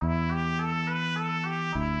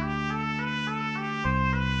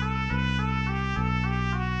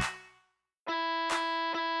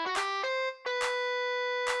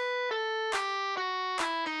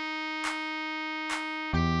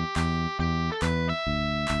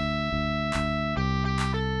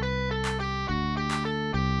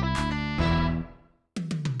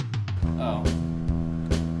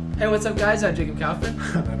Hey, what's up, guys? I'm Jacob Kaufman.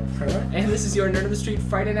 And this is your Nerd of the Street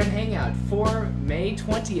Friday Night Hangout for May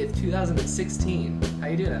 20th, 2016. How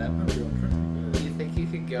you doing, Adam? I'm doing pretty good. Do you think you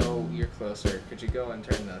could go... You're closer. Could you go and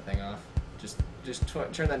turn the thing off? Just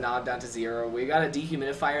turn the knob down to 0. We got a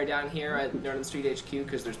dehumidifier down here at Nerd of the Street HQ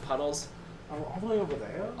because there's puddles. Oh, all the way over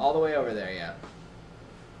there? All the way over there, yeah.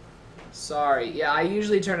 Sorry. Yeah, I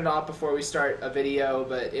usually turn it off before we start a video,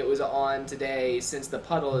 but it was on today since the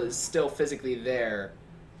puddle is still physically there.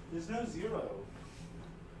 There's no 0.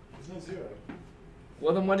 There's no 0.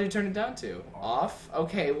 Well, then what did you turn it down to? Off?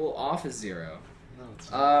 Okay, well, off is 0. No,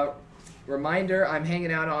 it's not. Reminder, I'm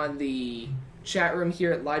hanging out on the chat room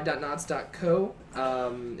here at live.nots.co.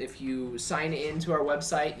 If you sign in to our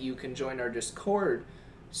website, you can join our Discord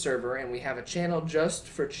server, and we have a channel just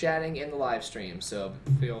for chatting in the live stream, so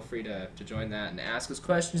feel free to join that and ask us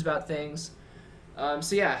questions about things.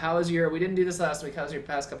 So yeah, how was your... We didn't do this last week. How was your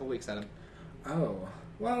past couple weeks, Adam? Oh,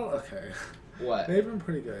 well, okay. What? They've been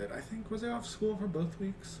pretty good. I think, was I off school for both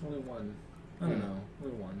weeks? Only one. I don't know.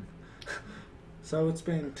 Only one. So it's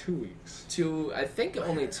been 2 weeks. I think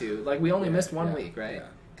only 2. Like, we only missed 1 week, right? Yeah.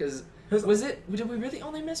 Because... Did we really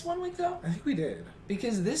only miss 1 week, though? I think we did.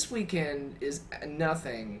 Because this weekend is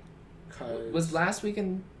nothing. Was last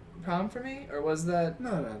weekend prom for me? Or was that...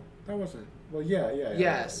 No, that wasn't. Well, yeah.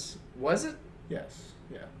 Yes. Was it? Yes,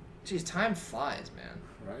 yeah. Jeez, time flies, man.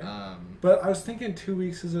 Right? But I was thinking 2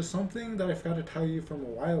 weeks, is there something that I forgot to tell you from a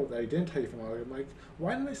while that I didn't tell you from a while? I'm like,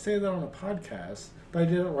 why didn't I say that on a podcast? But I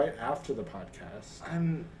did it right after the podcast.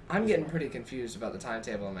 I'm getting pretty confused about the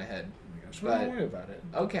timetable in my head. Oh my gosh, well, don't worry about it.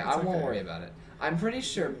 Okay, I won't worry about it. I'm pretty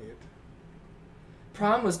sure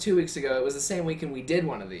prom was 2 weeks ago. It was the same weekend we did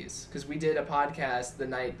one of these because we did a podcast the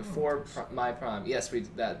night before my prom. Yes,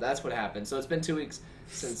 that's what happened. So it's been 2 weeks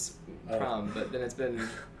since prom, but then it's been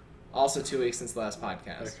also 2 weeks since the last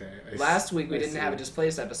podcast. Okay. Last week we didn't have a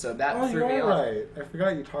Displaced episode. That threw me off. Right. I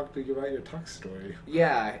forgot you talked about your Tux story.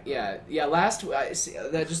 Yeah.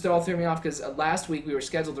 That just all threw me off because last week we were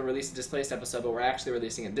scheduled to release a Displaced episode, but we're actually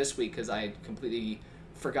releasing it this week because I completely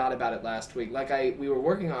forgot about it last week. We were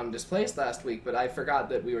working on Displaced last week, but I forgot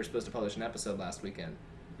that we were supposed to publish an episode last weekend.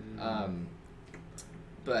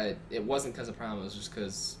 But it wasn't because of prom. It was just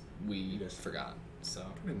because we just forgot. So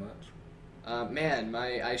pretty much. Man,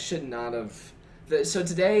 I should not have. So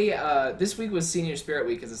today, this week was Senior Spirit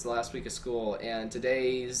Week because it's the last week of school, and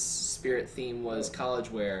today's spirit theme was college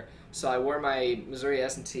wear. So I wore my Missouri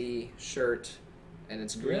S&T shirt, and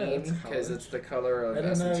it's green because it's the color of S&T.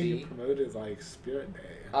 I didn't know you promoted Spirit Day.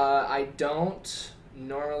 I don't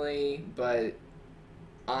normally, but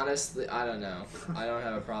honestly, I don't know. I don't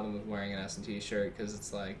have a problem with wearing an S&T shirt because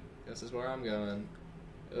it's like, this is where I'm going.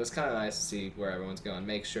 It was kind of nice to see where everyone's going.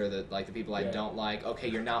 Make sure that the people I don't like, okay,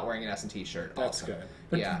 you're not wearing an S&T shirt. That's awesome. Good.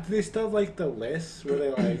 But do they still have the list where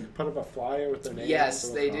they put up a flyer with their name? Yes,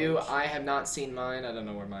 they do. I have not seen mine. I don't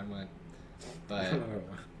know where mine went, but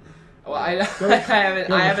well, I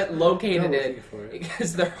haven't located it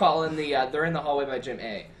because they're all in the hallway by Gym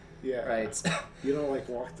A. Yeah. Right. You don't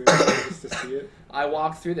walk through there just to see it? I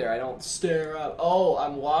walk through there. I don't stare up. Oh,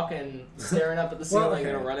 I'm walking, staring up at the ceiling. I'm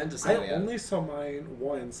going to run into somebody. I only saw mine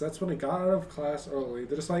once. That's when I got out of class early.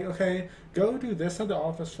 They're just like, okay, go do this at the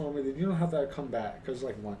office for me. Then you don't have to come back because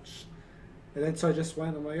it's lunch. And then so I just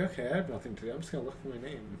went. I'm like, okay, I have nothing to do. I'm just going to look for my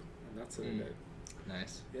name. And that's what I did.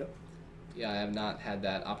 Nice. Yep. Yeah, I have not had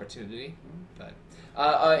that opportunity, but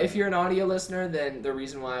if you're an audio listener, then the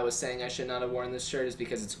reason why I was saying I should not have worn this shirt is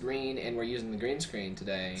because it's green and we're using the green screen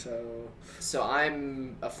today. So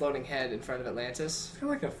I'm a floating head in front of Atlantis. It's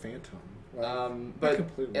kind of like a phantom. But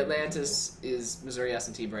Atlantis is Missouri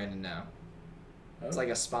S&T branded now. Oh. It's like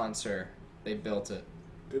a sponsor. They built it.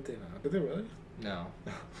 Did they not? Did they really? No.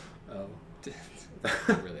 Oh.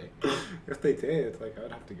 Really? If they did, I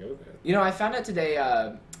would have to go there. I found out today,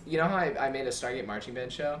 you know how I made a Stargate marching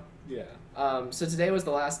band show? Yeah. So today was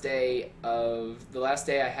the last day I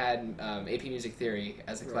had AP Music Theory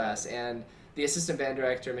as a class, and the assistant band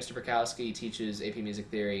director, Mr. Bukowski, teaches AP Music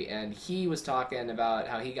Theory, and he was talking about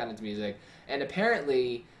how he got into music, and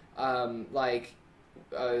apparently, when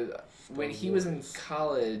he was in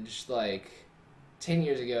college, 10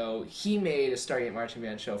 years ago, he made a Stargate marching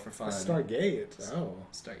band show for fun. A Stargate? Oh.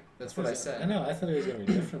 Stargate. That's what I said. I know. I thought it was going to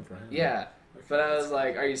be different for him. Yeah. Okay. But I was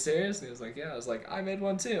like, are you serious? And he was like, yeah. I was like, I made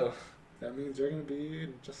one too. That means you're going to be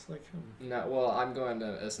just like him. No, well, I'm going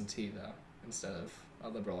to S&T, though, instead of a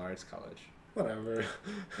liberal arts college. Whatever.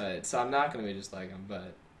 So I'm not going to be just like him,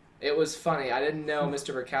 but... It was funny. I didn't know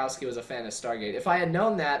Mr. Bukowski was a fan of Stargate. If I had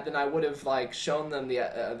known that, then I would have shown them the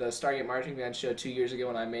Stargate marching band show 2 years ago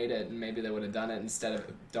when I made it, and maybe they would have done it instead of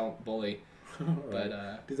 "Don't Bully." Right.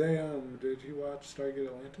 But Did you watch Stargate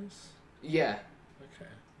Atlantis? yeah.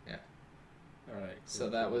 Okay. Yeah. All right. So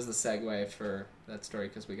that was the segue for that story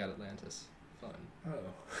because we got Atlantis. Fun. Oh.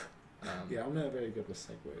 Yeah, I'm not very good with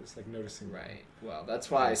segues, like noticing. Right. Well, that's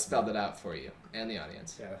why I spelled it out for you and the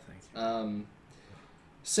audience. Yeah, thank you.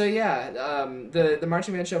 So yeah, the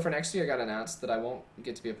marching band show for next year got announced that I won't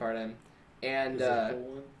get to be a part in, and Is it a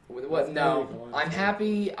cool one? what? No, I'm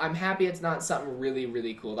happy. I'm happy it's not something really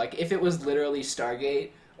really cool. Like if it was literally Stargate,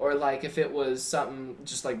 or like if it was something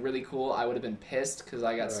just like really cool, I would have been pissed because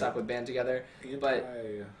I got stuck with Band Together. But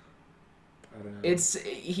I don't know. it's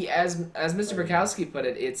as Mr. Bukowski put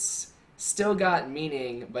it, it's still got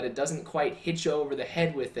meaning, but it doesn't quite hit you over the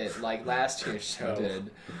head with it like last year's show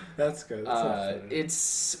did. That's good. That's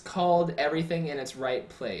it's called Everything in Its Right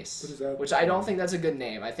Place, What is that? which I don't think that's a good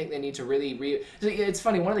name. I think they need to really It's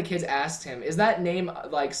funny, one of the kids asked him, is that name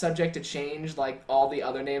like subject to change like all the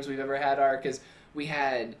other names we've ever had are? Because we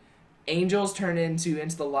had Angels turn into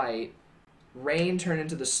the Light, Rain turn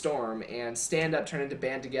into The Storm, and Stand Up turn into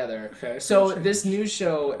Band Together. Okay, so this new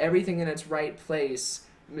show, Everything in Its Right Place,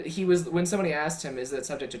 when somebody asked him, is that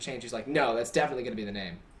subject to change, he's like, no, that's definitely going to be the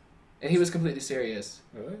name. And he was completely serious.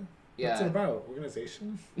 Really? Yeah. What's it about?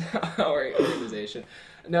 Organization? Or organization.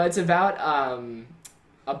 No, it's about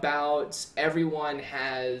everyone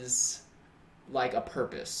has like a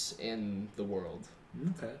purpose in the world.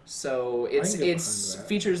 Okay. So it's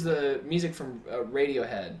features the music from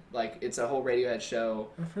Radiohead. Like it's a whole Radiohead show.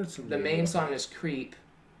 I've heard some. The main song is Creep.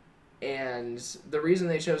 And the reason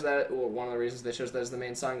they chose that, or one of the reasons they chose that as the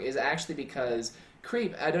main song, is actually because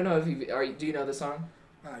Creep. I don't know if do you know the song?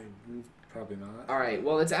 Probably not. All right.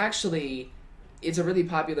 Well, it's a really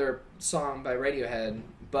popular song by Radiohead,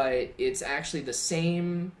 but it's actually the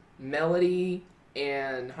same melody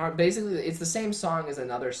and basically it's the same song as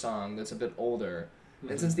another song that's a bit older. Mm-hmm.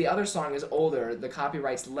 And since the other song is older, the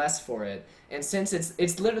copyright's less for it. And since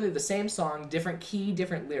it's literally the same song, different key,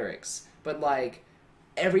 different lyrics, but like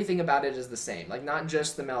everything about it is the same. Like not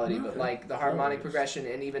just the melody, but like the harmonic progression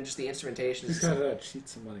and even just the instrumentation. He's got to cheat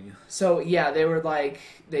some money. So yeah,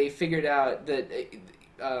 they figured out that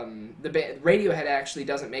the band Radiohead actually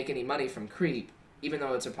doesn't make any money from Creep, even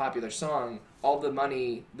though it's a popular song. All the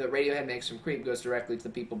money that Radiohead makes from Creep goes directly to the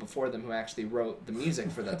people before them who actually wrote the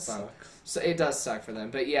music for that song. Sucks. So it does suck for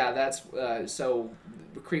them. But yeah, that's so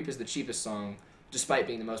Creep is the cheapest song, despite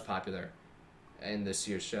being the most popular in this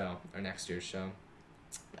year's show or next year's show.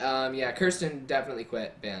 Yeah, Kirsten definitely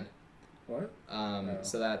quit band. What?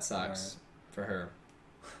 So that sucks for her.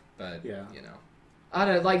 But yeah. You know, I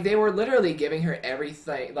don't know, like they were literally giving her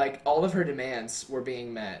everything. Like all of her demands were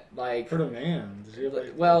being met. Like her demands.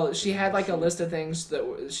 She had like a list of things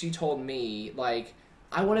that she told me. Like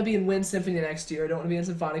I want to be in Wind Symphony next year. I don't want to be in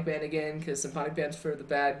symphonic band again because symphonic band's for the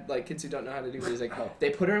bad like kids who don't know how to do music. They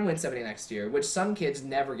put her in Wind Symphony next year, which some kids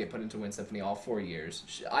never get put into Wind Symphony all 4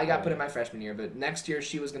 years. I got put in my freshman year, but next year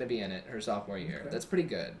she was going to be in it her sophomore year. Okay. That's pretty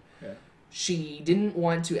good. Yeah. She didn't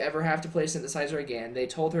want to ever have to play synthesizer again. They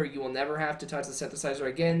told her you will never have to touch the synthesizer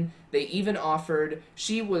again. They even offered,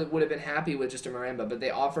 she would have been happy with just a marimba, but they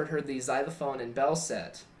offered her the xylophone and bell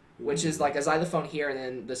set, which is like a xylophone here and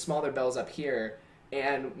then the smaller bells up here.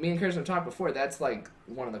 And me and Kirsten talked before, that's like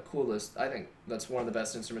one of the coolest, I think that's one of the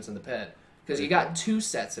best instruments in the pit. Because you got 2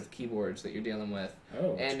 sets of keyboards that you're dealing with.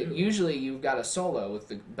 Oh, and 2. Usually you've got a solo with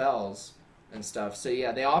the bells and stuff. So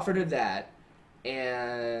yeah, they offered her that.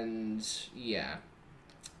 And yeah.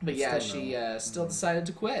 But yeah, she still decided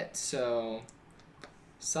to quit, so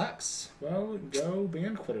sucks. Well, go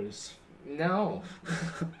band quitters. No.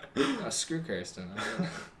 Screw Kirsten.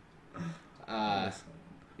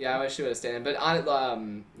 Yeah, I wish she would have stayed in. But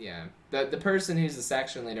yeah, the person who's the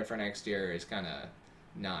section leader for next year is kind of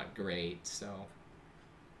not great. So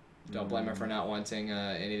don't blame her for not wanting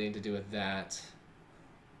anything to do with that.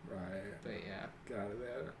 Right. But yeah. Got it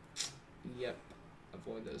there. Yep.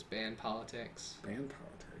 Avoid those band politics. Band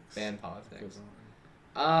politics. Band politics.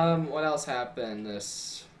 What else happened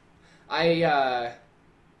I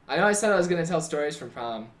know I said I was going to tell stories from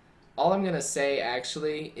prom. All I'm going to say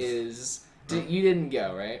actually is you didn't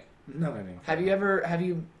go, right? No, I didn't. Have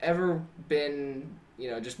you ever been,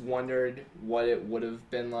 just wondered what it would have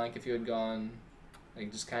been like if you had gone?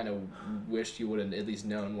 Like just kind of wished you would have at least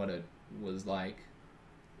known what it was like?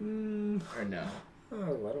 Or no? A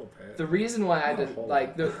little bit. The reason why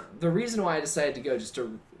the reason why I decided to go, just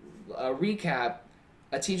to recap,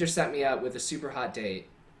 a teacher set me up with a super hot date.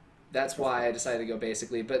 That's why I decided to go,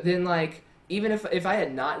 basically. But then, even if I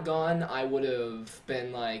had not gone, I would have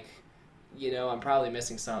been like, I'm probably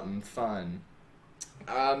missing something fun.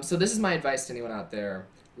 So this is my advice to anyone out there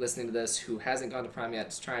listening to this who hasn't gone to prom yet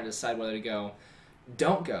is trying to decide whether to go,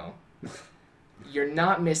 don't go. You're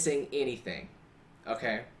not missing anything,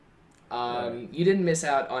 okay? You didn't miss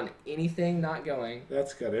out on anything not going.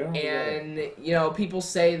 That's good. And people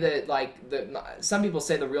say that some people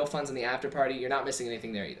say the real fun's in the after party. You're not missing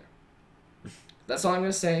anything there either. That's all I'm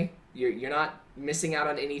gonna say. You're not missing out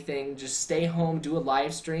on anything. Just stay home, do a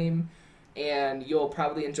live stream, and you'll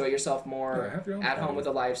probably enjoy yourself more at home with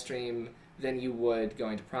a live stream than you would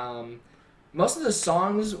going to prom. Most of the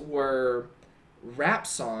songs were rap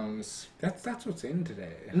songs. That's what's in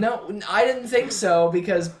today. No, I didn't think so,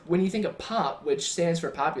 because when you think of pop, which stands for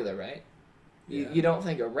popular, right? Yeah. You don't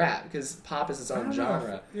think of rap, because pop is its own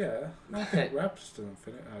genre. I think rap just doesn't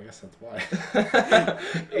fit it. I guess that's why.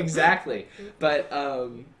 Exactly.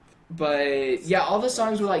 But yeah, all the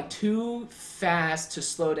songs were like too fast to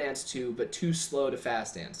slow dance to, but too slow to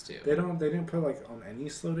fast dance to. They didn't put like on any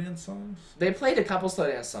slow dance songs? They played a couple slow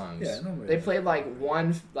dance songs. Yeah, normally. They played like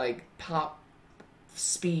one like pop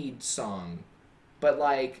speed song, but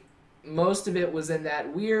like most of it was in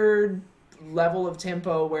that weird level of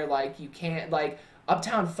tempo where like you can't, like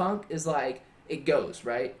Uptown Funk is like it goes,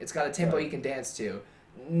 right? It's got a tempo you can dance to.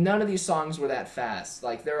 None of these songs were that fast.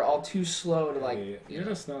 Like they're all too slow to like. Hey, you're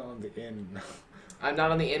just not on the in. I'm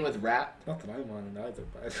not on the in with rap. Not that I'm on it either,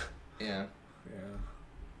 but yeah.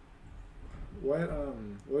 What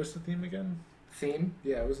was the theme again? Theme?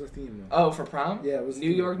 Yeah, it was the theme. Oh, for prom? Yeah, it was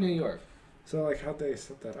New York, New York. So like, how'd they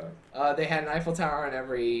set that up? They had an Eiffel Tower on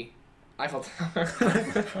every Eiffel Tower.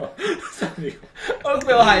 Sorry.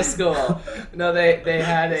 Oakville High School. No, they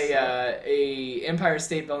had a Empire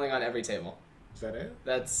State Building on every table. Is that it?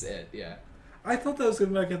 That's it. Yeah. I thought that was gonna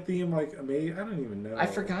be like a theme, like I don't even know. I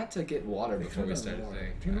forgot to get water before we started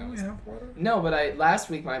today. Do you normally have water? No, but last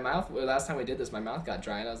time we did this, my mouth got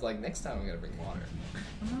dry, and I was like, next time I'm gonna bring water.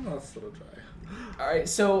 My mouth's a little dry. All right,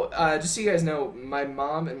 so just so you guys know, my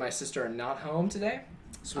mom and my sister are not home today.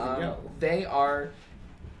 So we can yell. They are.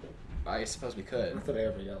 I suppose we could. Not that I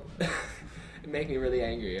ever yell. It'd make me really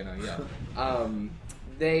angry, yeah.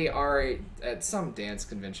 They are at some dance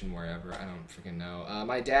convention wherever. I don't freaking know.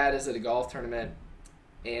 My dad is at a golf tournament,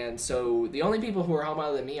 and so the only people who are home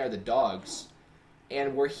other than me are the dogs,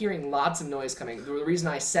 and we're hearing lots of noise coming. The reason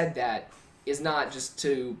I said that is not just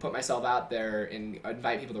to put myself out there and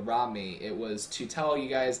invite people to rob me. It was to tell you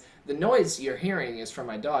guys the noise you're hearing is from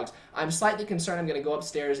my dogs. I'm slightly concerned I'm going to go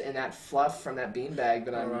upstairs and that fluff from that beanbag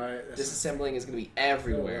that I'm disassembling is going to be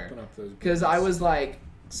everywhere. Because I was like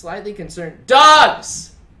slightly concerned.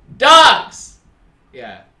 Dogs! Dogs!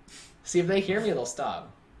 Yeah. See, if they hear me, they'll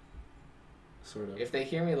stop. Sort of. If they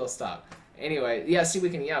hear me, they'll stop. Anyway, yeah, see, we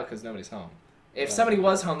can yell because nobody's home. If somebody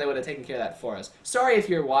was home, they would have taken care of that for us. Sorry if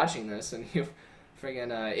you're watching this and you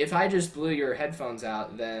friggin' if I just blew your headphones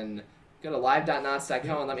out, then go to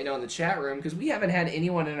live.nots.co and let me know in the chat room, because we haven't had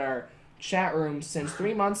anyone in our chat room since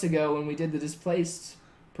 3 months ago when we did the Displaced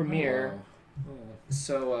premiere. Oh.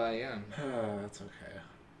 So, yeah. That's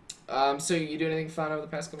okay. So you do anything fun over the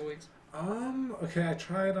past couple weeks? Okay, I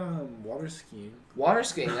tried water skiing. Water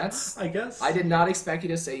skiing, that's... I guess. I did not expect you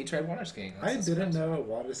to say you tried water skiing. I didn't know what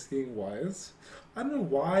water skiing was. I don't know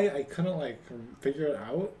why I couldn't, figure it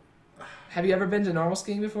out. Have you ever been to normal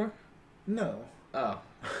skiing before? No. Oh.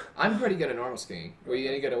 I'm pretty good at normal skiing. Were you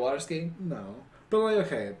any good at water skiing? No. But,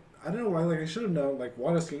 okay, I don't know why, I should have known,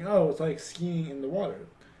 water skiing, it's like skiing in the water.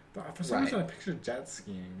 But for some reason I pictured jet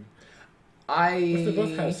skiing. They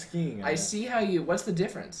both have skiing. I see how you... What's the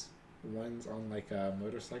difference? One's on, a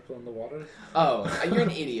motorcycle in the water. Oh, you're an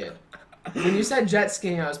idiot. When you said jet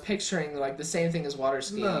skiing, I was picturing, the same thing as water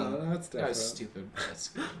skiing. No, that's different. That was stupid. Jet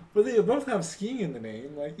skiing. But they both have skiing in the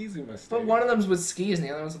name, easy mistake. But one of them's with skis and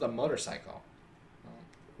the other one's with a motorcycle.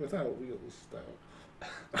 Without wheels, though.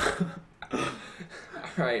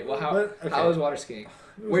 Alright, well, how was water skiing?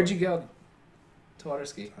 Where'd you go to water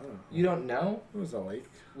ski? I don't know. You don't know? It was a lake.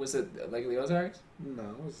 Was it Lake of the Ozarks? No,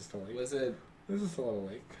 it was just a lake. Was it... It was just a little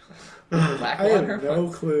lake. Blackwater? I had no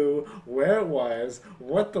clue where it was,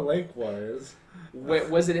 what the lake was. Wait,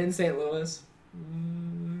 was it in St. Louis?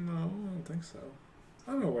 No, I don't think so.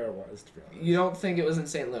 I don't know where it was, to be honest. You don't think it was in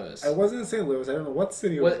St. Louis? I wasn't in St. Louis. I don't know what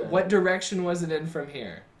city it was in. What direction was it in from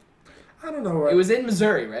here? I don't know. Where... It was in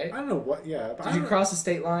Missouri, right? I don't know what, yeah. Did you cross the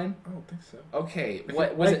state line? I don't think so. Okay,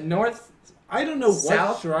 what was it, north? I don't know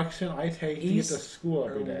south, what direction I take to get to school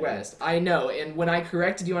every day. West. I know, and when I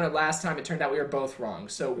corrected you on it last time, it turned out we were both wrong.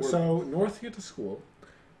 So north to get to school.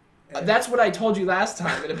 That's what I told you last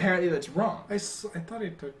time, and apparently that's wrong. I thought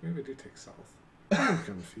maybe I did take south. I'm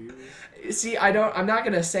confused. See, I'm not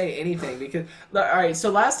going to say anything because... All right, so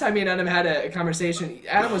last time me and Adam had a conversation,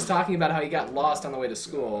 Adam was talking about how he got lost on the way to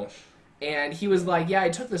school. And he was like, "Yeah, I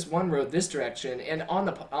took this one road this direction." And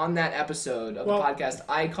on that episode of the podcast,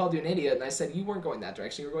 I called you an idiot, and I said you weren't going that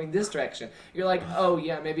direction. You were going this direction. You're like, "Oh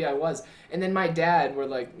yeah, maybe I was." And then my dad were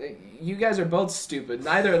like, "You guys are both stupid.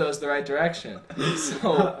 Neither of those the right direction."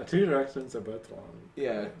 So 2 directions are both wrong.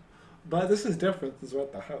 yeah. But this is different. This is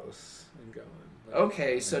what the house and going. Like,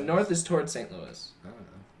 Okay, so north is towards St. Louis. I don't know.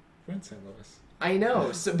 We're in St. Louis. I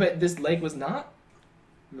know. So, but this lake was not.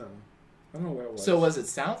 No, I don't know where it was. So was it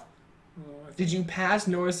south? Oh, Did you pass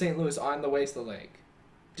North St. Louis on the way to the lake?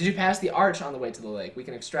 Did you pass the arch on the way to the lake? We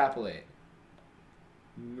can extrapolate.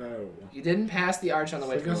 No. You didn't pass the arch on the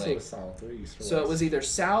way to the I guess lake. it was south or east or So west. it was either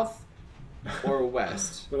south or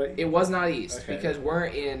west. But It was not east Okay. because we're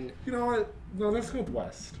in. You know what? No, let's go with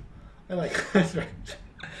west. I like that direction.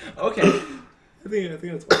 Okay, I think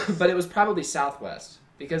it's west. but it was probably southwest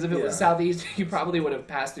because if it was Yeah. southeast, you probably would have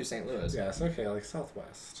passed through St. Louis. Yes, okay, like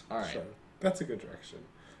southwest. All right. Sure. That's a good direction.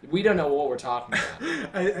 We don't know what we're talking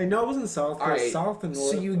about. I know it wasn't south, All but right. south and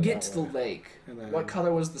north. So you were get that to the way. lake. And then What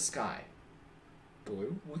color was the sky?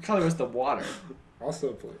 blue. What color was the water?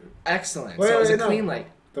 Also blue. Excellent. Wait, so it was wait, a no. clean lake.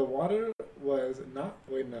 The water was not.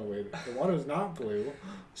 Wait. The water was not blue.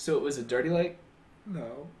 So it was a dirty lake?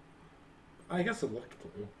 No. I guess it looked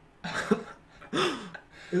blue.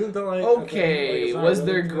 Isn't that like Okay, it's not was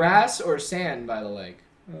really there blue? grass or sand by the lake?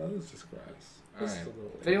 No, it was just grass. Alright. Just a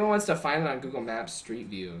little If anyone wants to find it on Google Maps Street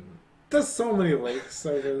View. There's so many lakes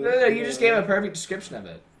over No, you just gave a perfect description of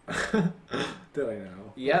it. Did I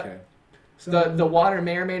know? Yep. Okay. So, The water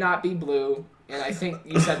may or may not be blue, and I think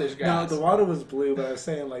you said there's no, grass. the water was blue, but I was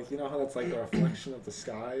saying, like, you know how that's like a reflection of the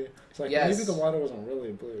sky? It's like, Yes. maybe the water wasn't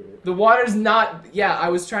really blue. The water's not. Yeah, I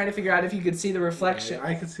was trying to figure out if you could see the reflection. Yeah,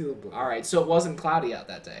 I could see the blue. All right, so it wasn't cloudy out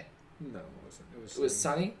that day. No, it wasn't. It was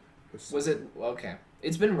sunny. Was sunny. it okay?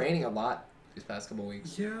 It's been raining a lot these past couple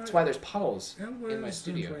weeks. Yeah. That's why there's puddles It in my was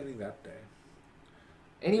studio. raining that day.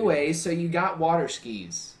 Anyway, so you got water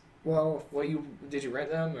skis. Well, Well, did you rent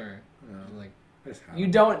them or no, like? I just had You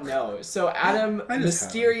them. don't know. So Adam I just have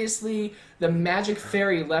mysteriously, the magic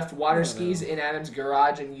fairy left water I don't skis know. in Adam's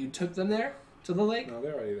garage, and you took them there to the lake. No,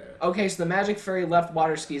 they're already there. Okay, so the magic fairy left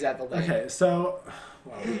water skis at the lake. Okay, so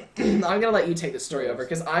well, I'm gonna let you take the story over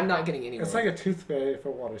because I'm not getting anywhere. it's like a tooth fairy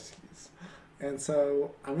for water skis. And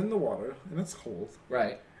so I'm in the water, and it's cold,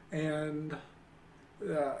 right. and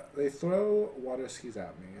they throw water skis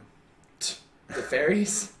at me. The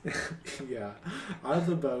fairies? Yeah, out of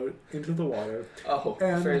the boat into the water. Oh, the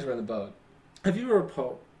And- fairies were in the boat. Have you ever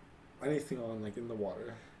put anything on like in the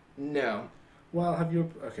water? No. Well, have you?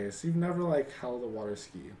 Okay, so you've never like held a water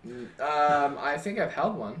ski. I think I've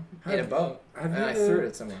held one in a Have- boat, have and you I ever- threw it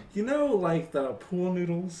at someone. You know, like the pool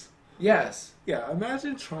noodles. Yes. Yeah,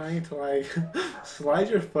 imagine trying to like slide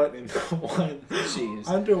your foot into one Jeez.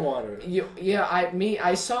 underwater.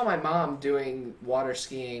 I saw my mom doing water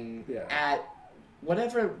skiing Yeah. at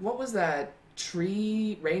what was that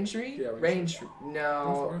tree? Rain Tree? Yeah, Rain Tree.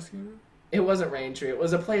 No, Water skiing? it wasn't Rain Tree. It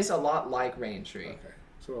was a place a lot like Rain Tree. Okay,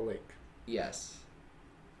 so a lake. Yes.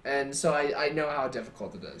 And so I know how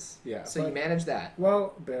difficult it is. Yeah. So you but- managed that.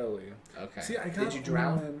 Well, barely. Okay. See, I got Did you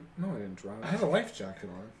drown? No, I didn't drown. I had a life jacket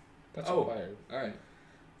on. That's Oh. required. All right.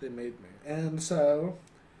 They made me. And so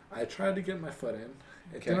I tried to get my foot in.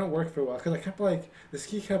 It Okay. didn't work very well because I kept like the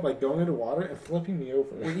ski kept like going into water and flipping me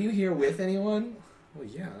over. Were you here with anyone? Well,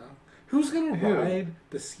 yeah. Who's gonna Who? ride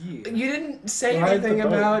the ski? You didn't say Ride the anything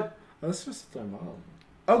boat. about. Oh, that's just their mom.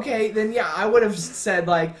 Okay, then yeah, I would have said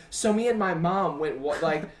like, so me and my mom went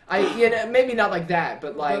like maybe not like that,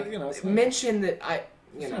 but like But, you know, it's not- mention that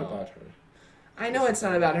It's not about her. I know it's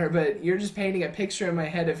not about her, but you're just painting a picture in my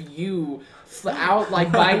head of you out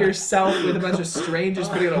like by yourself with a bunch of strangers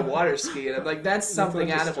putting on a water ski, and I'm like, that's something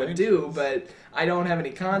bunch of Adam would do, strangers. but I don't have any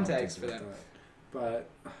I don't context for think that. about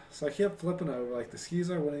But so I kept flipping over. Like the skis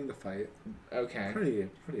are winning the fight. Okay. Pretty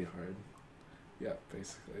hard. Yeah,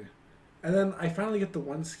 basically. And then I finally get the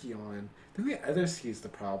one ski on. Then the other ski's the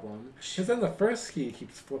problem. Because then the first ski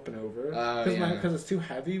keeps flipping over. Oh, Because yeah. it's too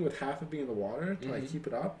heavy with half of being in the water to like Mhm. keep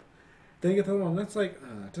it up. Then you get the other one that's like,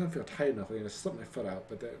 it doesn't feel tight enough. I'm going to slip my foot out.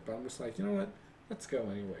 But I'm just like, you know what? Let's go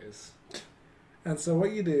anyways. And so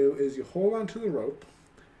what you do is you hold onto the rope.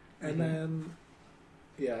 And Mhm. then,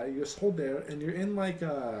 yeah, you just hold there. And you're in like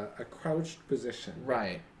a crouched position.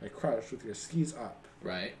 Right. Like crouched with your skis up.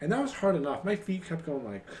 Right. And that was hard enough. My feet kept going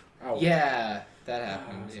like out. Yeah, that Ah,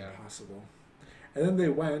 happened. it was Yeah. impossible. And then they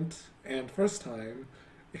went, and first time,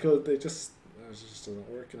 because it just doesn't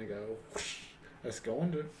work, and I go, whoosh, I just go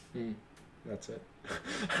under. Hmm. That's it.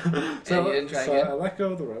 And you didn't try so again? I let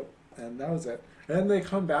go of the rope, and that was it. And then they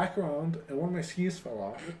come back around, and one of my skis fell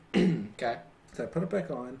off. Okay. So I put it back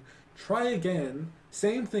on, Try again.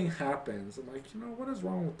 Same thing happens. I'm like, what is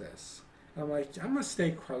wrong with this? And I'm like, I'm gonna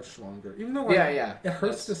stay crouched longer, even though it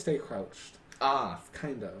hurts to stay crouched.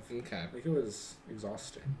 Kind of. Okay. Like, it was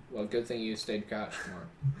exhausting. Well, good thing you stayed crouched more.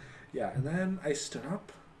 Yeah, and then I stood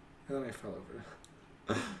up, and then I fell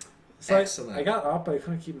over. So Excellent. I got up, but I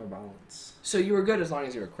couldn't keep my balance. So you were good as long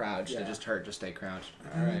as you were crouched. Yeah. It just hurt to stay crouched.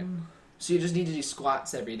 All right. So you just need to do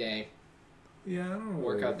squats every day. Yeah, I don't know.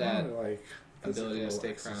 Work out that like ability to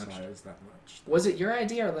stay crouched. That much. Was it your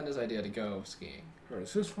idea or Linda's idea to go skiing?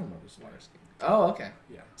 Hers. His phone was Water skiing. Oh, okay.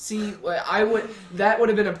 Yeah. See, that would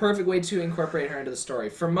have been a perfect way to incorporate her into the story.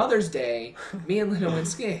 For Mother's Day, me and Linda went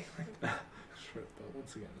skiing. Sure, but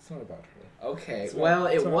once again, it's not about her. Okay. It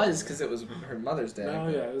was because it was her Mother's Day. No,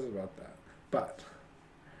 yeah, it was about that. But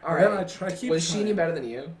all right. Was she any better than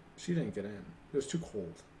you? She didn't get in. It was too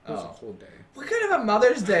cold. It was a cold day. What kind of a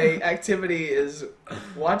Mother's Day activity is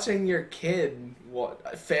watching your kid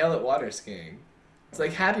fail at water skiing? It's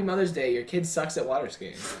like, Happy Mother's Day, your kid sucks at water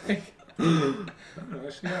skiing. I don't know,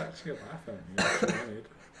 she got laughing at me.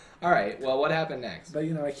 Alright, well, what happened next? But,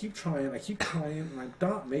 I keep trying, and I'm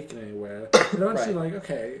not making it anywhere. And eventually,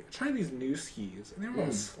 okay, try these new skis. And they were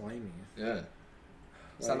all slimy. Yeah.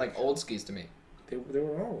 Sound like old skis to me. They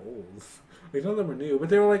were all old. None of them were new, but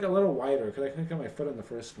they were, a little wider, because I couldn't get my foot in the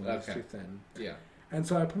first one. It was too thin. Yeah. And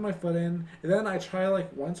so I put my foot in, and then I try,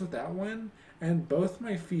 once with that one, and both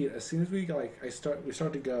my feet, as soon as we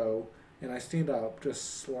start to go, and I stand up,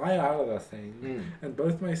 just slide out of the thing, and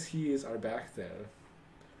both my skis are back there.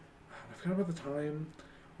 I forgot about the time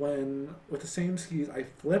when, with the same skis, I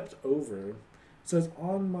flipped over, so it's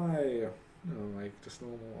on my, just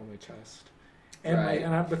normal on my chest.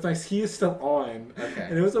 And with my skis still on,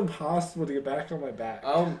 and it was impossible to get back on my back.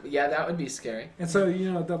 Oh, yeah, that would be scary. And so,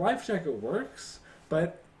 the life jacket works,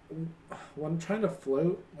 but when I'm trying to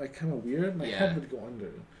float, kind of weird, my head would go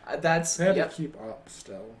under. I had to keep up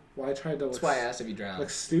still. Well, I tried to. That's why I asked if you drowned.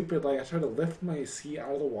 Stupid. I tried to lift my ski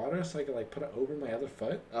out of the water so I could put it over my other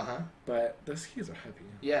foot. But the skis are heavy.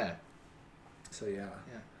 Yeah. So yeah.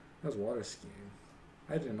 That was water skiing.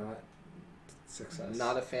 I did not success.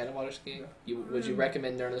 Not a fan of water skiing. Would you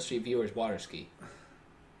recommend Nerd on the Street viewers water ski?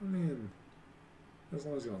 I mean, as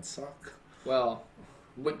long as you don't suck. Well,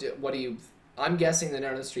 what do you? I'm guessing the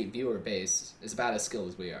Nerd on the Street viewer base is about as skilled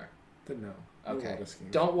as we are. Then no. Okay.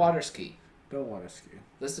 Don't water ski. Don't water ski.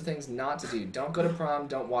 List of things not to do. Don't go to prom.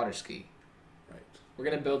 Don't water ski. Right. We're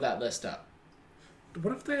gonna build that list up.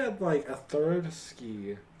 What if they had a third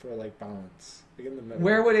ski for balance, in the middle?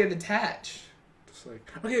 Where would it attach? Just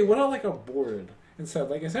okay, what about a board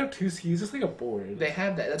instead? Instead of two skis, just a board. They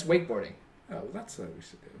have that. That's wakeboarding. Oh, that's what we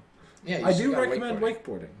should do. Yeah, I do recommend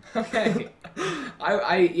wakeboarding. Okay.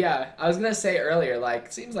 I was gonna say earlier,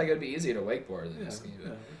 it seems like it'd be easier to wakeboard than ski.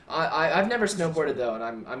 Yeah. I've never snowboarded though,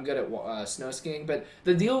 and I'm good at snow skiing. But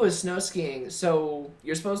the deal with snow skiing, so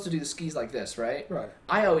you're supposed to do the skis like this, right? Right.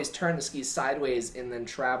 I always turned the skis sideways and then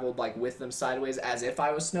traveled with them sideways as if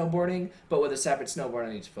I was snowboarding, but with a separate snowboard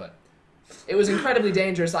on each foot. It was incredibly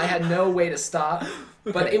dangerous. I had no way to stop,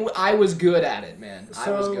 but I was good at it, man.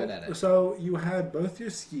 I was good at it. So you had both your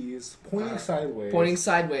skis pointing sideways. Pointing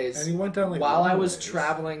sideways. And you went down while I was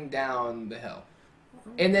traveling down the hill.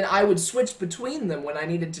 And then I would switch between them when I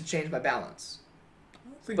needed to change my balance.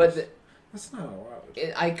 That's not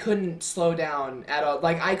allowed. I couldn't slow down at all.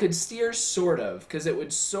 I could steer sort of, because it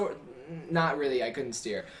would not really, I couldn't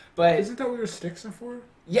steer. But isn't that what your sticks are for?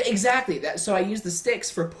 Yeah, exactly. So I use the sticks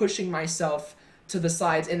for pushing myself to the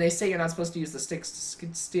sides, and they say you're not supposed to use the sticks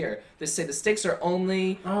to steer. They say the sticks are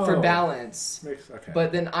only for balance. Okay.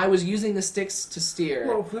 But then I was using the sticks to steer.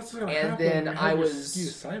 Well, that's what's gonna happen. Then I was skew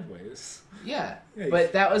sideways. Yeah,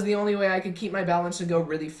 but that was the only way I could keep my balance and go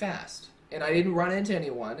really fast. And I didn't run into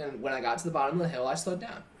anyone, and when I got to the bottom of the hill, I slowed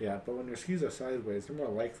down. Yeah, but when your skis are sideways, you're more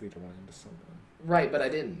likely to run into someone. Right, but I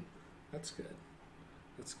didn't. That's good.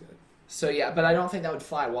 That's good. So yeah, but I don't think that would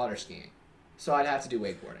fly water skiing. So I'd have to do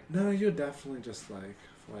wakeboarding. No, you'd definitely just fly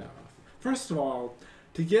off. First of all,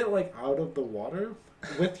 to get out of the water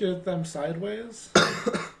with them sideways,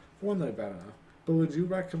 one, they're bad enough. But would you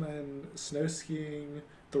recommend snow skiing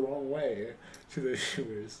the wrong way to the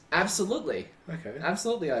viewers? Absolutely. Okay.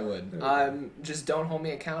 Absolutely, I would. Just don't hold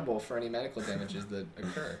me accountable for any medical damages that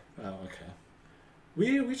occur. Oh, okay.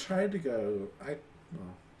 We tried to go.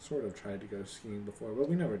 Sort of tried to go skiing before, but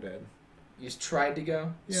we never did. You tried to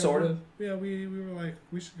go? Yeah, sort of? Yeah, we were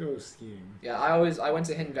we should go skiing. Yeah, I went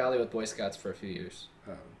to Hidden Valley with Boy Scouts for a few years.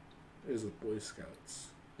 Oh, it was with Boy Scouts.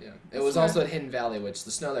 Yeah, it was also at Hidden Valley, which the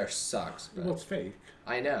snow there sucks. Well, it's fake.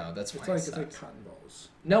 I know, that's why it's like cotton balls.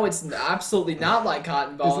 No, it's absolutely not like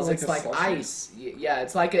cotton balls. It's like ice. Yeah,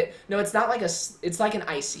 it's like no, it's not like it's like an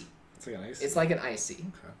icy. It's like an icy. It's like an icy.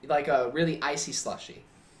 Okay. Like a really icy slushy.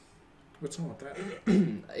 What's wrong with that?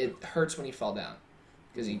 It hurts when you fall down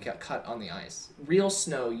because you get cut on the ice. Real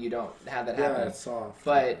snow, you don't have that happen. Yeah, it's soft.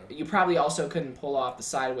 But you probably also couldn't pull off the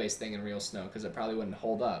sideways thing in real snow because it probably wouldn't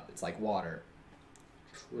hold up. It's like water.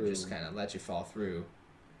 True. It just kind of let you fall through.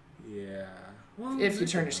 Yeah. Well, If you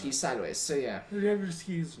turn your skis sideways, so yeah. If you have your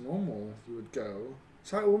skis normal, you would go.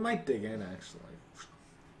 So we might dig in, actually.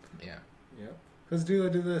 Yeah. Yep. Because do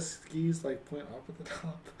the skis, like, point up at the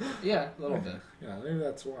top? Yeah, a little bit. Yeah, maybe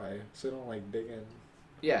that's why. So they don't, like, dig in.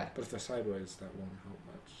 Yeah. But if they're sideways, that won't help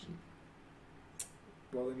much.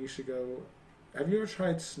 Well, then you should go... Have you ever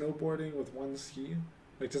tried snowboarding with one ski?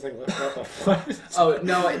 Like, just, like, lift up a foot? Oh,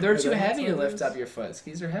 no, they're Is too that heavy to what it lift is? up your foot.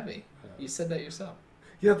 Skis are heavy. Oh. You said that yourself.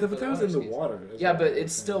 Yeah, but the that was water in the skis. water. Yeah, but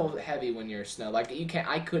it's still heavy when you're snow. Like,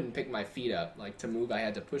 I couldn't pick my feet up. Like, to move, I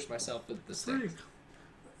had to push myself with the stick.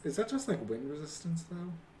 Is that just, like, wind resistance,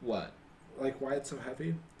 though? What? Like, why it's so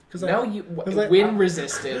heavy? Wind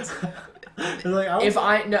resistance. Like,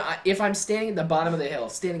 If I'm standing at the bottom of the hill,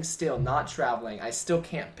 standing still, not traveling, I still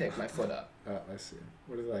can't pick my foot up. Oh, I see.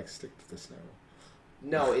 What do they, like, stick to the snow?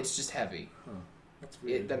 No, it's just heavy. Huh. That's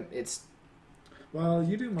weird. It's. Well,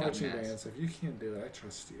 you do marching mass. bands. If you can't do it, I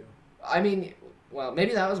trust you. I mean, well,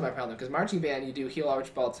 maybe that was my problem because marching band you do heel,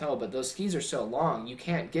 arch, ball, toe, but those skis are so long you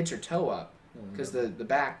can't get your toe up because the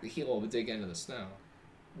heel would dig into the snow,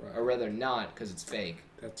 Right. or rather not because it's fake.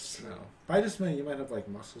 That's snow. But I just meant you might have like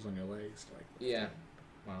muscles on your legs, like. Yeah.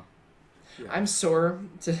 Wow. Yeah. I'm sore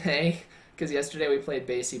today because yesterday we played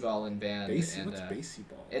baseball in band. What's and,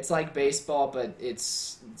 baseball? It's like baseball, but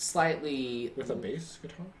it's slightly With a bass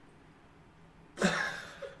guitar.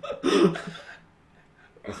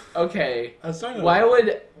 Okay. Why Why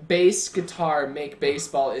would bass guitar make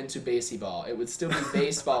baseball into baseball? It would still be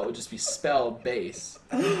baseball. It would just be spelled bass.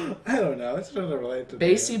 I don't know. It's trying to relate to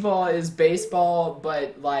Baseball is baseball,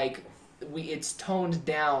 but like it's toned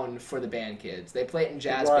down for the band kids. They play it in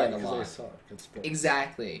jazz band a lot. They suck at sports.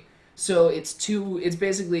 Exactly. So it's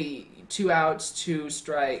basically 2 outs, 2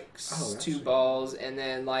 strikes, 2 balls, and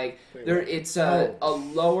then like it's a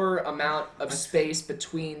lower amount of space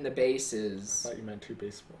between the bases. I thought you meant 2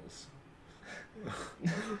 baseballs.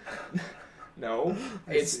 No,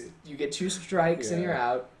 you get 2 strikes and you're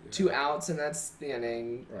out. 2 outs and that's the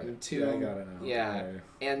inning. Right. And 2. Yeah, I got it now. Yeah, Okay.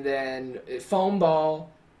 and then foam ball.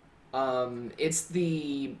 It's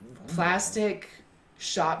the plastic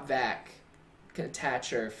shop vac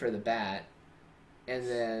attacher for the bat, and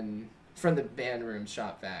then from the band room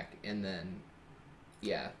shop vac, and then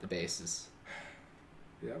the bases.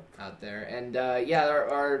 Yep. Out there, and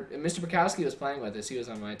our Mr. Bukowski was playing with us. He was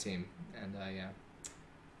on my team, and I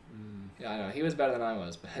know he was better than I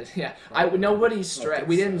was, but nobody stretch.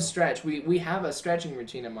 We didn't stretch. We have a stretching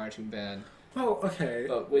routine in marching band. Well, okay.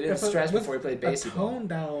 But we didn't stretch before we played a baseball. Toned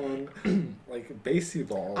down, like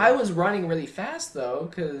baseball. I was running really fast though,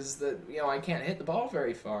 because I can't hit the ball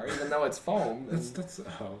very far, even though it's foam. Yeah.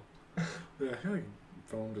 I feel like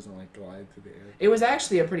foam doesn't like glide through the air. It was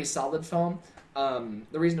actually a pretty solid foam.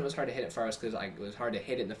 The reason it was hard to hit it far is because it was hard to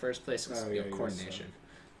hit it in the first place. Because coordination.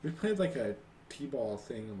 We played like a t-ball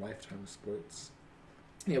thing in Lifetime Sports.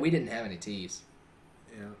 Yeah, we didn't have any tees.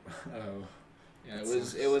 Yeah. Oh. Yeah,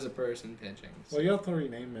 it was a person pitching. So. Well, you have to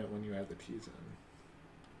rename it when you add the tees in.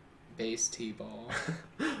 Base T-ball.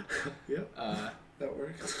 Yep. That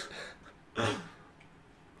works.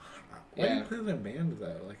 Why do you play in a band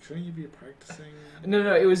though? Like, shouldn't you be practicing?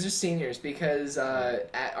 No, it was just seniors because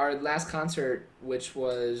at our last concert, which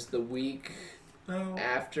was the week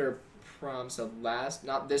after prom, so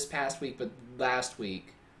not this past week, but last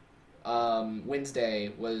week,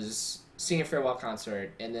 Wednesday was senior farewell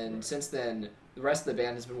concert, and then since then, the rest of the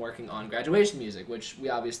band has been working on graduation music, which we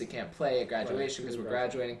obviously can't play at graduation because we're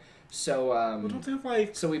graduating. So, don't they have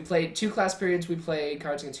like... So we played 2 class periods. We played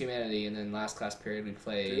Cards Against Humanity, and then last class period we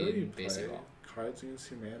played baseball. Cards Against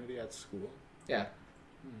Humanity at school. Yeah.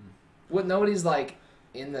 What? Nobody's like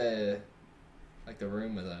in the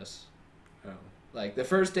room with us. Oh. Like the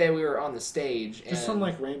first day we were on the stage. Just some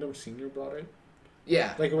like random senior brought it.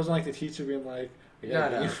 Yeah. Like it wasn't like the teacher being like.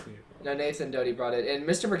 No, Nathan Doty brought it, and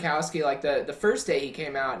Mr. Bukowski, like the first day he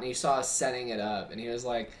came out and he saw us setting it up, and he was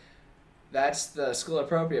like, "That's the school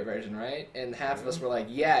appropriate version, right?" And half of us were like,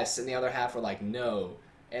 "Yes," and the other half were like, "No."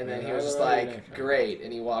 And then he was just like, "Great,"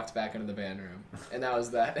 and he walked back into the band room, and that was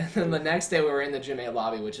that. And then the next day we were in the Gym A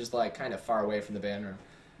lobby, which is like kind of far away from the band room.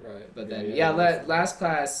 Right. But then last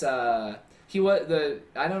class. I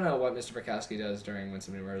don't know what Mr. Bukowski does during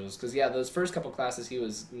Winston rehearsals because those first couple classes he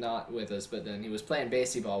was not with us, but then he was playing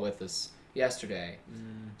baseball with us yesterday.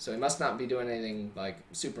 So he must not be doing anything like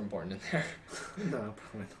super important in there. No,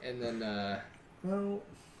 probably not. And then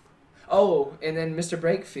Well, and then Mr.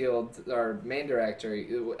 Brakefield, our main director,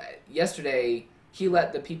 yesterday he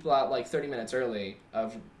let the people out like 30 minutes early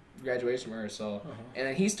of graduation rehearsal, and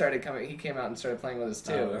then he came out and started playing with us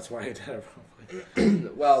too. Oh, that's why he did it probably.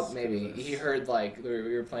 Well, maybe he heard like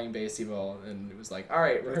we were playing baseball, and it was like, all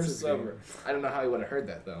right, rehearsal's over. I don't know how he would have heard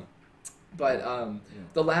that though. But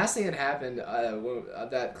the last thing that happened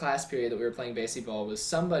that class period that we were playing baseball was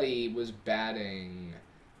somebody was batting.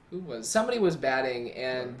 Somebody was batting,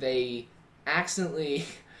 and they accidentally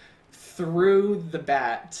threw the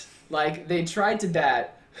bat. Like, they tried to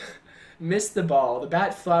bat, missed the ball, the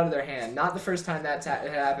bat flew out of their hand. Not the first time that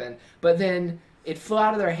happened, but then it flew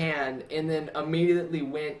out of their hand, and then immediately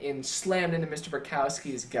went and slammed into Mr.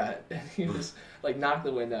 Burkowski's gut. And he just, like, knocked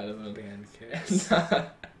the wind out of him. Band kids.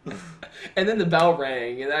 And then the bell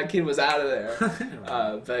rang, and that kid was out of there.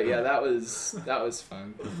 But yeah, that was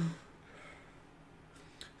fun.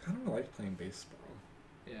 I don't like playing baseball.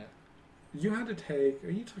 Yeah. You had to take, or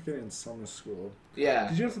you took it in summer school. Yeah.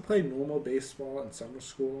 Did you have to play normal baseball in summer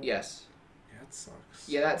school? Yes. Yeah, that sucks.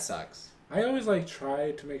 Yeah, that sucks. I always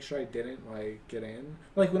tried to make sure I didn't get in.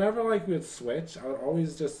 Whenever we would switch, I would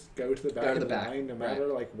always just go to the back of the line, no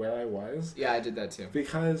matter where I was. Yeah, I did that too.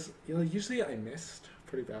 Because usually I missed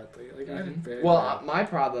pretty badly. I did very bad. My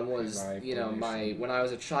problem was when I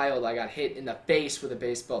was a child, I got hit in the face with a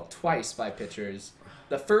baseball twice by pitchers.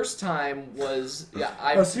 The first time was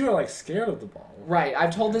so you were scared of the ball. Right.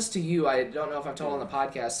 I've told this to you. I don't know if I've told on the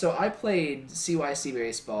podcast. So I played CYC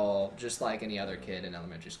baseball just like any other kid in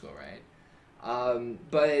elementary school, right?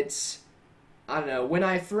 But I don't know. When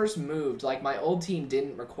I first moved, my old team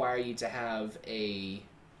didn't require you to have a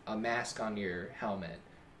mask on your helmet.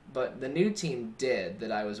 But the new team did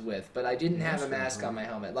that I was with. But I didn't have a mask on my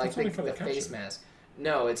helmet. The face mask.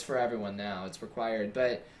 No, it's for everyone now. It's required.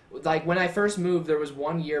 But when I first moved, there was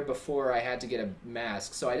 1 year before I had to get a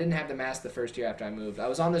mask. So I didn't have the mask the first year after I moved. I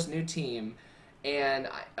was on this new team. And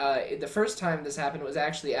the first time this happened was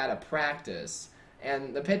actually at a practice.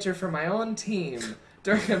 And the pitcher for my own team,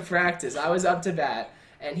 during a practice, I was up to bat.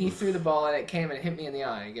 And he threw the ball, and it came and hit me in the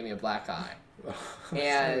eye and gave me a black eye.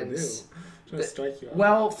 And strike you out.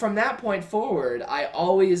 Well, from that point forward, I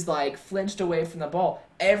always flinched away from the ball.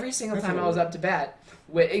 Every single time I was up to bat,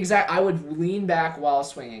 I would lean back while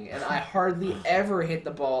swinging, and I hardly ever hit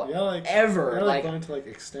the ball. Ever. You're going to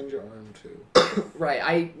extend your arm too. Right.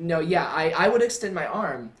 I would extend my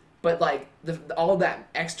arm, but all that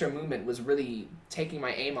extra movement was really taking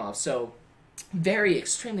my aim off. So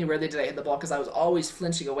extremely rarely did I hit the ball because I was always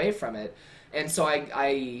flinching away from it. And so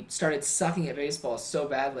I started sucking at baseball so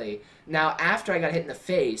badly. Now, after I got hit in the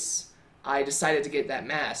face, I decided to get that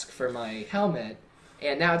mask for my helmet,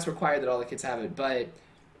 and now it's required that all the kids have it. But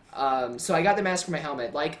so I got the mask for my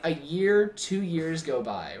helmet. A year, 2 years go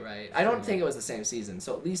by, right? I don't think it was the same season,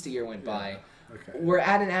 so at least a year went by. Okay. We're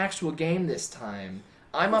at an actual game this time.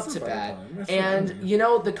 I'm up to bat, and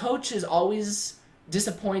the coach is always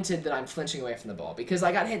disappointed that I'm flinching away from the ball because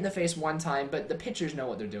I got hit in the face one time, but the pitchers know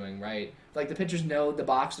what they're doing, right? The pitchers know the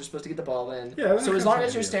box they're supposed to get the ball in. Yeah, so as long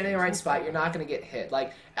as you're standing in the right spot, you're not going to get hit.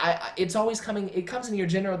 It's always coming. It comes in your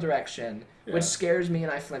general direction, which scares me,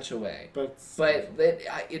 and I flinch away. But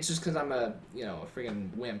it's just because I'm a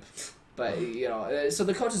friggin' wimp. But so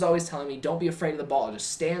the coach is always telling me, don't be afraid of the ball.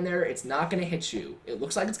 Just stand there. It's not going to hit you. It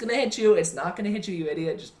looks like it's going to hit you. It's not going to hit you, you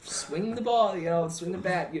idiot. Just swing the ball. Swing the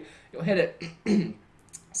bat. You'll hit it.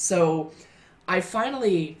 So I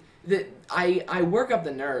finally I work up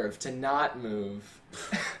the nerve to not move.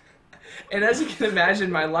 And as you can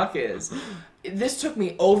imagine, my luck is this took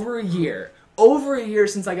me over a year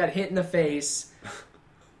since I got hit in the face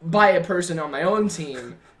by a person on my own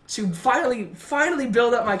team to finally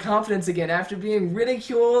build up my confidence again after being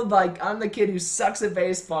ridiculed I'm the kid who sucks at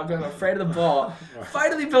baseball because I'm afraid of the ball.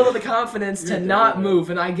 Finally build up the confidence to not move,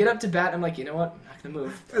 and I get up to bat and I'm you know what? I'm not going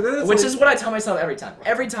to move. Which is what I tell myself every time.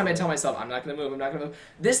 Every time I tell myself I'm not going to move.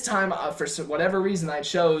 This time, for whatever reason, I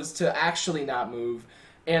chose to actually not move.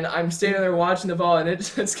 And I'm standing there watching the ball, and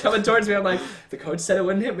it's coming towards me. I'm the coach said it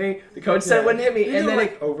wouldn't hit me. The coach said it wouldn't hit me. And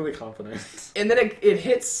then overly confident. And then it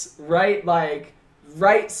hits right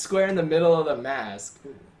square in the middle of the mask,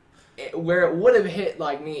 where it would have hit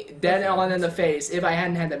me dead on in the face if I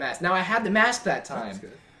hadn't had the mask. Now I had the mask that time. That's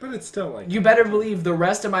good. But it's still You better believe the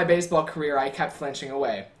rest of my baseball career I kept flinching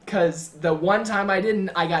away. Because the one time I didn't,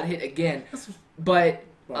 I got hit again. But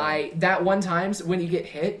that one time, when you get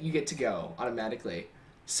hit, you get to go automatically.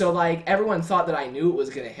 So, like, everyone thought that I knew it was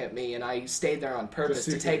going to hit me, and I stayed there on purpose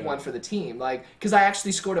to take one for the team. Like, because I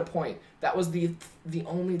actually scored a point. That was the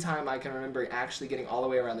only time I can remember actually getting all the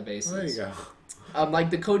way around the bases. There you go.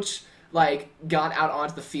 Like, the coach, like, got out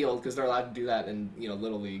onto the field, because they're allowed to do that in,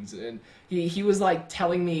 little leagues. And he was, like,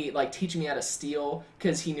 telling me, like, teaching me how to steal,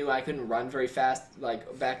 because he knew I couldn't run very fast,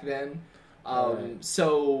 like, back then. Right.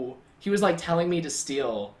 So he was, like, telling me to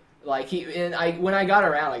steal. Like when I got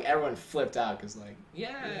around, like everyone flipped out because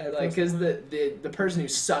because the person who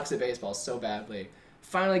sucks at baseball so badly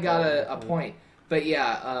finally got a point. But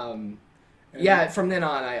from then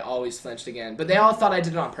on I always flinched again. But they all thought I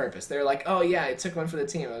did it on purpose. They were like, "Oh yeah, I took one for the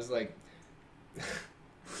team." I was like,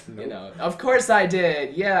 Nope. of course I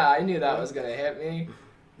did. Yeah, I knew that was gonna hit me.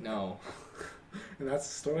 No. And that's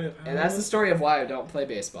the story of how. And that's the story of why I don't play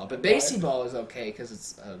baseball. But baseball is okay because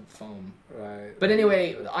it's foam. Right. But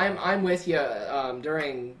anyway, I'm with you.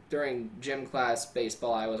 During gym class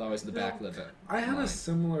baseball, I was always the back limit. I had a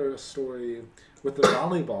similar story with the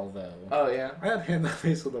volleyball though. Oh yeah. I got hit in the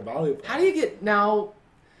face with the volleyball. How do you get now?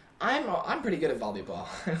 I'm pretty good at volleyball.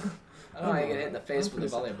 I don't know how you get hit in the face with a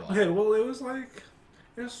volleyball. Okay, well it was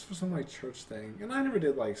for some like church thing, and I never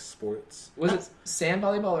did like sports. Was it sand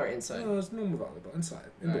volleyball or inside? No, it was normal volleyball,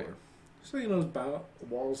 inside, indoor. Right. So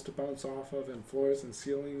walls to bounce off of, and floors and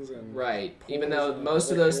ceilings and right. Even though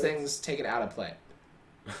most of those things take it out of play.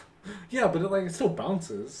 Yeah, but it still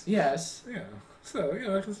bounces. Yes. Yeah. So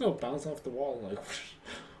it can still bounce off the wall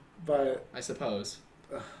but I suppose.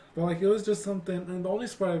 But like it was just something, and the only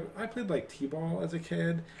sport I played like t-ball as a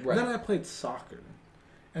kid. Right. And then I played soccer.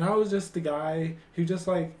 And I was just the guy who just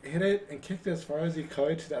like hit it and kicked it as far as he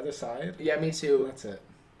could to the other side. Yeah, me too. And that's it.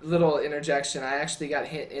 Little interjection. I actually got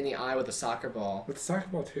hit in the eye with a soccer ball. With the soccer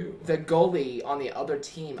ball too. The goalie on the other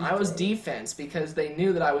team, I was defense because they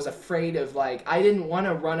knew that I was afraid of I didn't want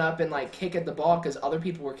to run up and kick at the ball because other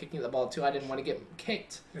people were kicking at the ball too. I didn't want to get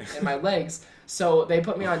kicked in my legs. So they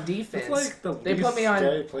put me on defense. It's like the least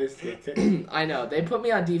scary place to get kicked. I know. They put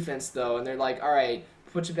me on defense though, and they're like, "All right,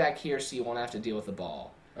 put you back here so you won't have to deal with the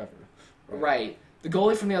ball." Ever. Right. The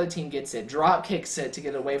goalie from the other team gets it, drop kicks it to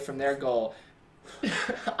get away from their goal.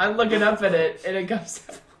 I'm looking up at it, and it goes,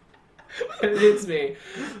 it hits me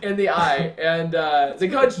in the eye. And the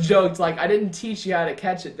coach joked, I didn't teach you how to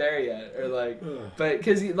catch it there yet, or but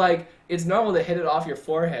because it's normal to hit it off your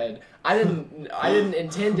forehead. I didn't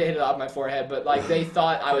intend to hit it off my forehead, but they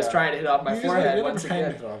thought I was trying to hit it off my forehead once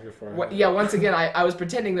again. Hit it off your forehead. Yeah, once again, I was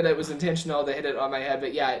pretending that it was intentional to hit it on my head,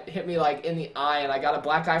 but yeah, it hit me in the eye, and I got a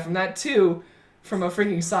black eye from that too, from a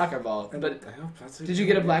freaking soccer ball. But did you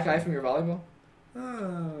get a black eye from your volleyball? I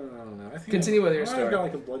don't know. I think Continue with your story. I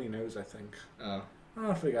got a bloody nose, I think. Oh. I don't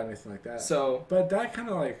know if we got anything like that. So, but that kind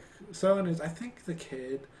of I think the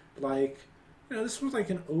kid this was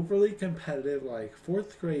an overly competitive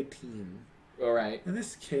 4th grade team. All right. And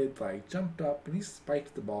this kid jumped up and he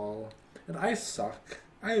spiked the ball, and I suck.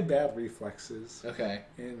 I have bad reflexes. Okay.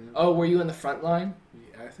 And were you in the front line?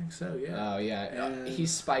 Yeah, I think so. Yeah. Oh yeah. And he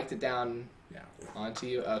spiked it down. Yeah. Onto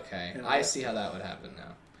you. Okay. And I see how that would happen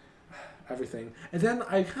now. Everything. And then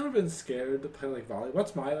I kind of been scared to play volleyball.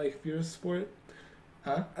 What's my fierce sport?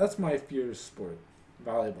 Huh? That's my fierce sport.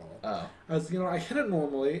 Volleyball. Oh. I hit it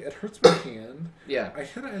normally. It hurts my hand. Yeah. I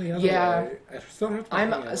hit it any other way. It still hurts my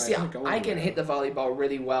hand. See, I can hit the volleyball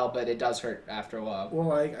really well, but it does hurt after a while.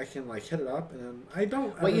 Well, I can hit it up, and then I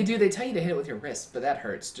don't. What you do? They tell you to hit it with your wrist, but that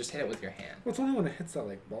hurts. Just hit it with your hand. Well, it's only when it hits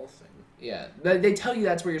that ball thing. Yeah. They tell you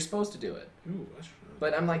that's where you're supposed to do it. Ooh, that's true.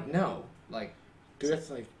 But I'm no. Do you have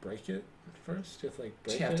to break it first? Do you have to break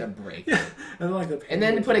it? You have to break it. Yeah. And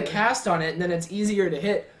then put a cast on it, and then it's easier to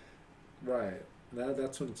hit. Right.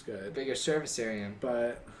 That's when it's good. Bigger service area.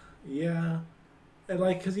 But yeah, and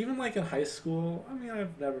because even in high school, I mean,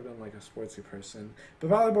 I've never been a sportsy person, but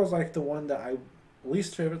volleyball's the one that I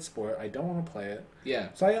least favorite sport. I don't want to play it. Yeah.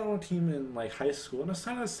 So I got on a team in high school, and it's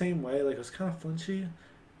kind of the same way. It was kind of flinchy.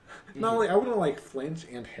 Not I wouldn't flinch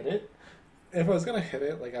and hit it. If I was gonna hit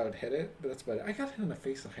it, I would hit it. But that's about it. I got hit in the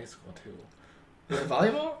face in high school too. With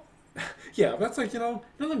volleyball? Yeah, that's the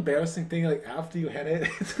embarrassing thing. After you hit it.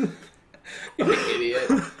 You're an idiot.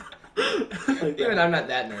 Even I'm not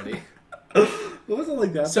that nerdy. It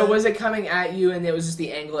wasn't that. So bad. was it coming at you, and it was just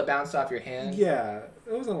the angle it bounced off your hand? Yeah,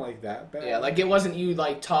 it wasn't that bad. Yeah, it wasn't you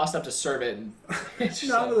tossed up to serve it. And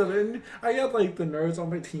and I had the nerds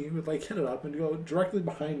on my team would hit it up and go directly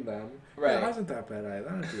behind them. Right. Yeah, it wasn't that bad either.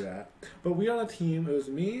 I didn't do that. But we were on a team. It was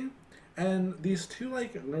me and these two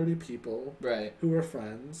nerdy people. Right. Who were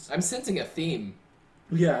friends. I'm sensing a theme.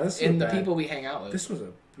 Yeah, this in the people we hang out with. This was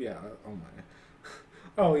oh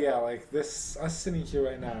oh yeah, like this, us sitting here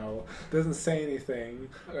right now doesn't say anything.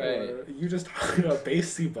 Right. Or you just talking about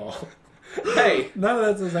baseball. Hey, None of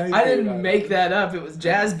that says anything. I didn't about make it. that up. It was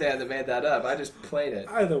Jazz Band that made that up. I just played it.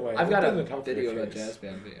 Either way, I've it got a doesn't help video your about case. Jazz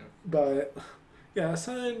Band video. But yeah,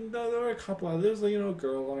 so then, there were a couple of, there was a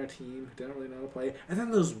girl on our team who didn't really know how to play, and then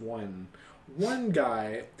there's one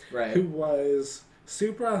guy Right. who was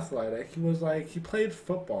super athletic. He was like, he played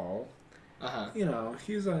football. Uh-huh.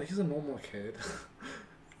 He's a normal kid.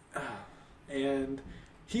 And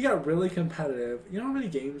he got really competitive. You know how many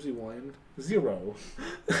games he won? 0.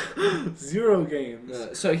 0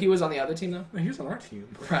 games. So he was on the other team, though? No, he was on our team.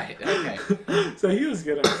 Right, okay. So he was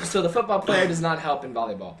good at it. So the football player does not help in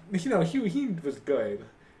volleyball. He was good.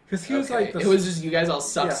 Because he was Okay. like the... It was just you guys all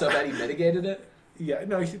sucked Yeah. so bad he mitigated it? Yeah,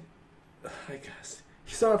 no, I guess.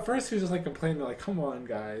 So at first he was just like complaining, like, come on,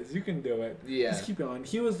 guys, you can do it. Yeah. Just keep going.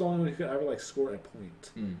 He was the only one who could ever, like, score a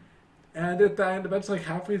point. Mm. And at the end, eventually, like,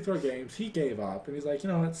 halfway through our games, he gave up. And he's like, you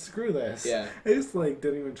know what, screw this. Yeah. I just, like,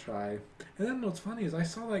 didn't even try. And then what's funny is I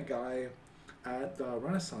saw that guy at the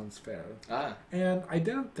Renaissance Fair. Ah. And I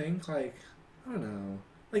didn't think, like, I don't know.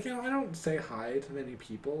 Like, I don't say hi to many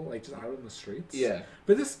people, like, just out in the streets. Yeah.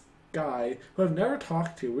 But this guy, who I've never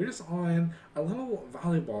talked to, we're just on a little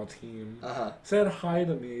volleyball team, Uh-huh. said hi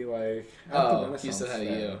to me, like, at the Oh, Renaissance he said hi to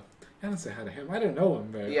Fair. you. I didn't say hi to him. I didn't know him,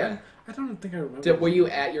 but Yeah. I don't think I remember. Were you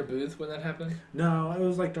at your booth when that happened? No, it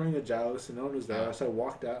was like during the joust, and no one was there. Oh. So I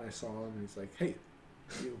walked out and I saw him, and he's like, "Hey,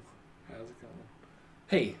 you, how's it going?"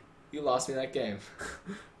 Hey, you lost me that game.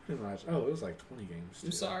 Pretty much. Oh, it was like 20 games. I'm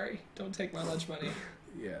too. sorry. Don't take my lunch money.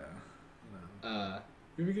 Yeah. No. Uh,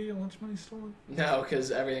 You ever get your lunch money stolen? no, because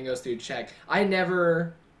everything goes through check. I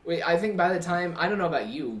think by the time, I don't know about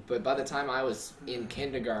you, but by the time I was in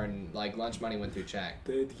kindergarten, like, lunch money went through check.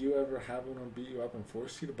 Did you ever have anyone beat you up and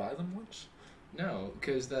force you to buy them lunch? No,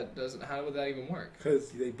 because that doesn't, how would that even work? Because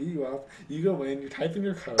they beat you up, you go in, you type in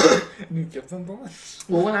your code, and you give them the lunch.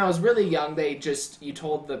 Well, when I was really young, you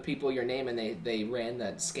told the people your name and they ran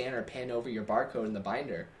that scanner pin over your barcode in the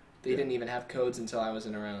binder. They Yeah. didn't even have codes until I was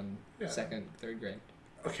in around Yeah. 2nd, 3rd grade.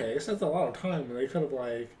 Okay, so that's a lot of time, and they could have,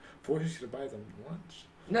 like, forced you to buy them lunch.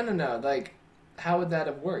 No. Like, how would that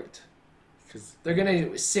have worked? Because They're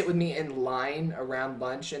gonna sit with me in line around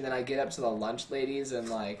lunch, and then I get up to the lunch ladies and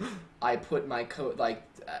like I put my coat like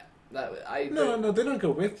No, they don't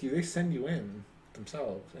go with you. They send you in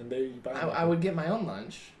themselves, and they buy. I would get my own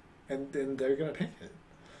lunch. and then they're gonna take it.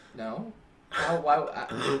 No,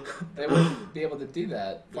 they wouldn't be able to do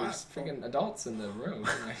that. There's Wow. freaking adults in the room.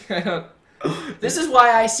 Like, I don't. This is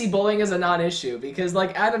why I see bullying as a non-issue, because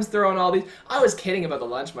like Adam's throwing all these. I was kidding about the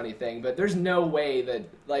lunch money thing, but there's no way that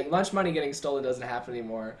like lunch money getting stolen doesn't happen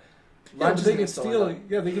anymore. Yeah, Lunch but is they getting could stolen.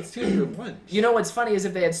 steal. Yeah, they could steal your lunch. You know what's funny is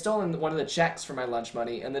if they had stolen one of the checks for my lunch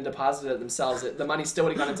money and then deposited it themselves, the money still would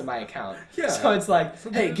have gone into my account. Yeah. So it's like,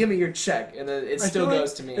 hey, give me your check, and then it I still feel goes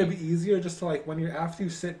like to me. It'd be easier just to like when you're after you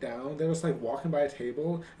sit down, they're just like walking by a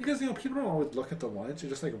table because people don't always look at the lunch. You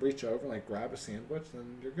just like reach over and like grab a sandwich,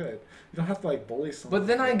 and you're good. You don't have to like bully someone. But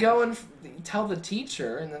then I go and tell the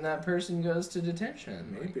teacher, and then that person goes to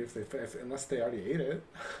detention. Maybe unless they already ate it.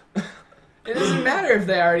 It doesn't matter if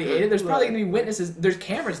they already ate it. There's probably going to be witnesses. There's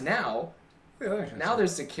cameras now. Yeah, they're gonna Now check.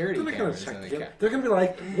 there's security They're not gonna cameras. check in the the camera. They're gonna be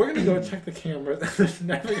like, we're gonna go check the cameras. There's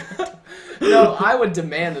never. No, I would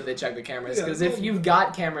demand that they check the cameras, Yeah, because no. if you've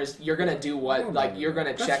got cameras, you're going to do what, No, like, you're going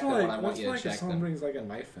to that's check them like, when I want that's you to like check if someone them. brings like a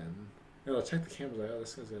knife in, check the cameras. Like, oh,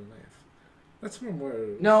 this guy's got a knife. That's more.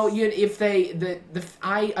 No, if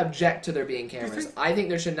I object to there being you cameras. think- I think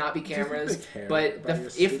there should not be do you think cameras. they care But about your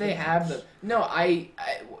if they student have lunch?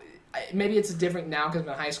 maybe it's different now because I'm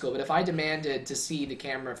in high school. But if I demanded to see the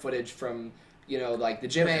camera footage from like the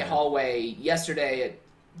Gym A Okay. hallway yesterday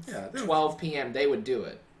Yeah, at 12 p.m., they would do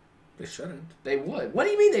it. They shouldn't. They would. What do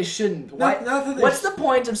you mean they shouldn't? Why? Not that they What's the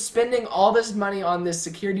point of spending all this money on this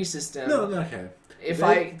security system? No, okay. If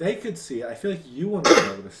they could see it, I feel like you wouldn't be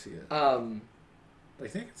able to see it.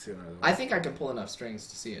 Like they could see it. I think I can pull enough strings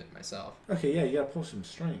to see it myself. Okay, yeah, you gotta pull some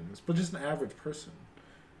strings, but just an average person.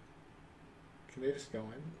 Can they just go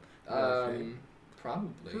in? Okay. Probably.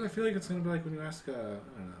 Because I feel like it's gonna be like when you ask I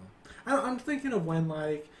don't know. I'm thinking of when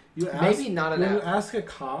like you ask Maybe not an when you app. ask a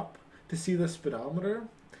cop to see the speedometer,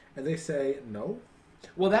 and they say no.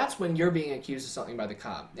 Well, that's when you're being accused of something by the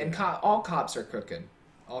cop. And all cops are crooked.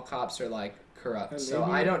 All cops are, like, corrupt. And So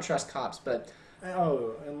maybe- I don't trust cops, but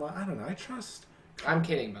Oh, and like, I don't know. I trust. I'm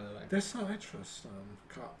kidding, by the way. I trust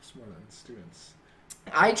cops more than students.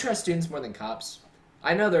 I trust students more than cops.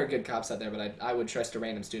 I know there are good cops out there, but I would trust a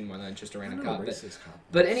random student more than just a random cop.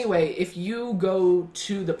 But anyway, if you go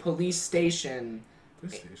to the police station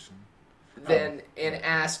Police station. and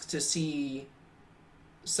ask to see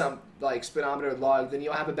some like speedometer log, then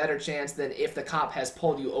you'll have a better chance than if the cop has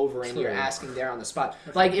pulled you over and True. you're asking there on the spot.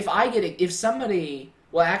 Like if somebody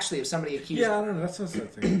accused Yeah, I don't know. That's not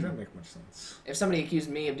something. That doesn't make much sense. if somebody accused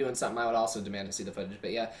me of doing something, I would also demand to see the footage.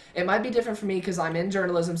 But yeah, it might be different for me because I'm in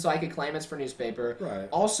journalism, so I could claim it's for newspaper. Right.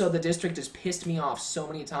 Also, the district has pissed me off so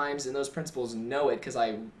many times, and those principals know it because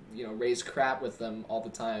I, raise crap with them all the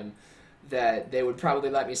time, that they would probably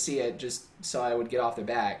let me see it just so I would get off their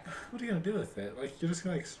back. What are you gonna do with it? Like, you're just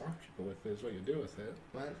gonna stalk people with it. Is what you do with it.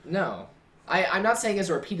 What? No. I'm not saying as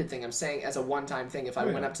a repeated thing. I'm saying as a one-time thing. If I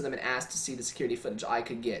Right. went up to them and asked to see the security footage, I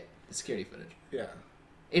could get the security footage. Yeah.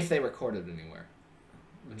 If they recorded it anywhere.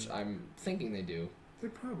 Which I'm thinking they do. They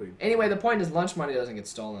probably. Anyway, the point is lunch money doesn't get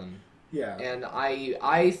stolen. Yeah. And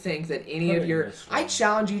I think that any of your... Yes, I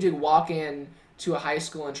challenge you to walk in to a high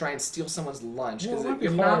school and try and steal someone's lunch. Because Well,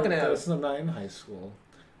 you're not going This to... is not in high school.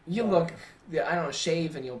 You look... Yeah, I don't know,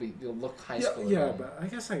 shave and you'll look high school. Yeah, but I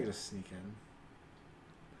guess I could just sneak in.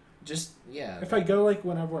 Just, yeah. If I go, like,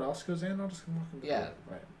 when everyone else goes in, I'll just come walk in. Yeah.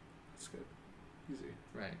 Right. That's good. Easy.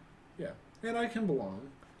 Right. Yeah. And I can belong.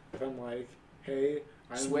 If I'm like, hey...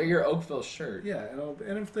 Just wear your Oakville shirt. Yeah,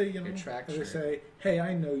 and if they, Your track if they shirt. say, hey,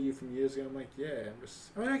 I know you from years ago, I'm like, yeah,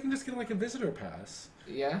 I can just get, like, a visitor pass.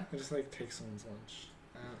 Yeah? And just, like, take someone's lunch.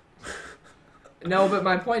 No, but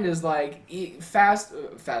my point is, like, fast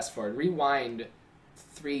forward, rewind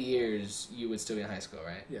 3 years, you would still be in high school,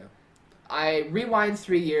 right? Yeah. I rewind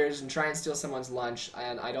 3 years and try and steal someone's lunch,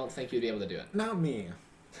 and I don't think you'd be able to do it. Not me.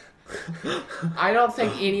 I don't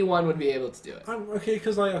think anyone would be able to do it. Okay,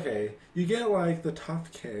 because, you get, like, the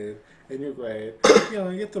tough kid in your grade.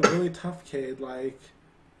 You get the really tough kid, like,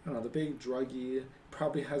 I don't know, the big druggie,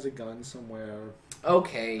 probably has a gun somewhere.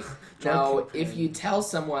 Okay, now, Drug if cocaine. you tell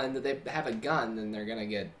someone that they have a gun, then they're gonna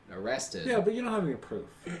get arrested. Yeah, but you don't have any proof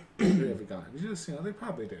they have a gun. You just, they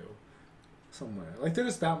probably do. Somewhere. Like, they're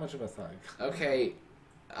just that much of a thug. Okay,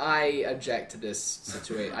 I object to this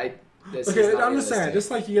situation. This Okay, is not I'm just saying, realistic.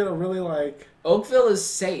 just like you get a really, like... Oakville is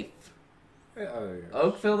safe. Yeah.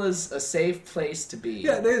 Oakville is a safe place to be.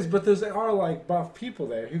 Yeah, it is, but there are, like, buff people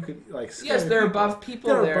there who could, like, scare Yes, there are people. buff people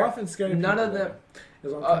there. there. Are buff and scary None people of them. there,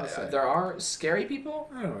 is what I'm trying to say. There are scary people.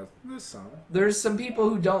 I don't know. There's some. There's some people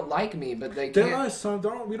who don't like me, but they There can't. are some.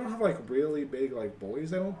 We don't have, like, really big, like,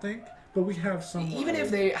 bullies, I don't think. But we have some. Even like,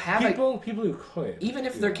 if they have people who could. even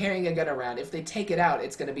if they're carrying a gun around, if they take it out,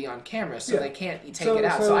 it's going to be on camera, so Yeah. they can't take So- it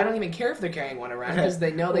out. So so- I don't even care if they're carrying one around Okay, because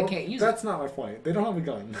they know they well, can't use That's not my point. They don't have a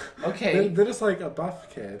gun. it. Okay. They're just, like, a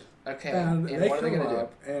buff kid. Okay. And they what are they come going to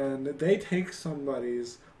up and they take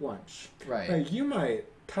somebody's lunch. do? Right. Like, you might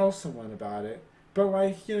tell someone about it, but,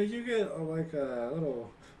 like, you get, like, a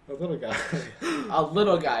little guy. A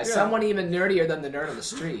little guy, Yeah. someone even nerdier than the nerd on the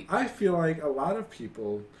street. I feel like a lot of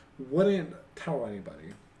people wouldn't tell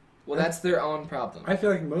anybody. Well, that's their own problem. I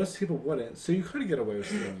feel like most people wouldn't, so you could get away with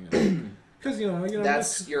stealing it. Because,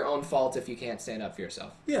 That's your own fault if you can't stand up for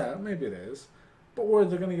yourself. yeah, maybe it is. But or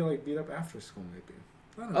they're going to get, like, beat up after school, maybe.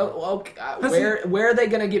 I don't know. Oh, okay. Where are they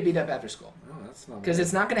going to get beat up after school? Oh, that's not Because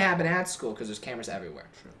it's not going to happen at school because there's cameras everywhere.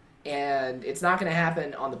 true. And it's not going to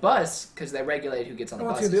happen on the bus because they regulate who gets on the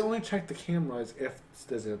Well, buses. they only check the cameras if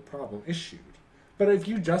there's a problem issued. But if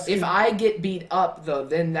you just... If I get beat up, though,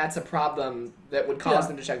 then that's a problem that would cause Yeah.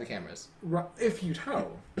 them to check the cameras. If you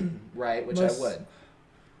tell. Right, which Most- I would.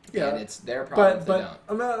 Yeah. And it's their problem if they But don't.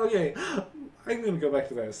 I'm not... Okay, I'm going to go back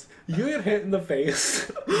to this. You get hit in the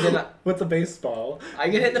face Then with the baseball. I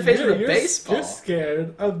get hit in the face with a baseball. You're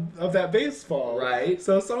scared of that baseball. Right.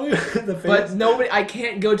 So someone hit in the face... But I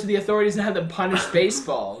can't go to the authorities and have them punish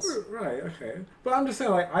baseballs. Right, okay. But I'm just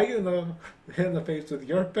saying, like, I get hit in the face with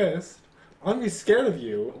your fist. I'm going to be scared of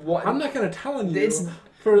you. What? I'm not going to tell you. It's-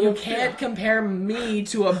 You can't compare me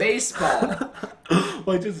to a baseball.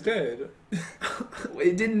 Well, I just did.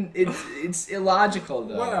 It didn't. It's illogical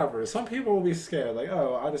though. Whatever. Some people will be scared, like,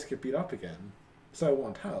 oh, I'll just get beat up again. So I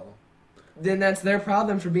won't tell. Then that's their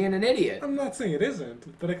problem for being an idiot. I'm not saying it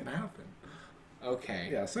isn't, but it can happen. Okay.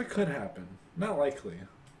 Yeah, so it could happen. Not likely.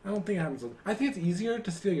 I don't think it happens. I think it's easier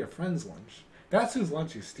to steal your friend's lunch. That's whose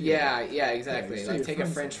lunch you steal. Yeah, exactly. Yeah, you Like see take your a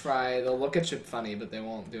friends' French fry. They'll look at you funny, but they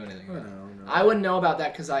won't do anything. No, with it. no. I wouldn't know about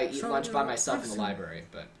that because I eat So, lunch by yeah, myself I've in the seen- library.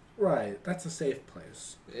 But Right, that's a safe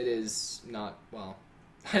place. it is not. Well,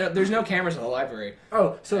 there's no cameras in the library.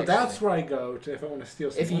 Oh, so Actually. that's where I go to if I want to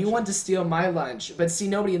steal some If you lunch. want to steal my lunch, but see,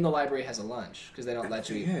 nobody in the library has a lunch because they don't let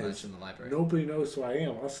you eat Thing is, lunch in the library. Nobody knows who I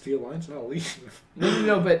am. I'll steal lunch and I'll leave.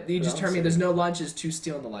 No, but you just I'm heard me. saying. There's no lunches to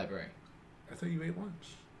steal in the library. I thought you ate lunch.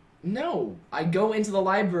 No, I go into the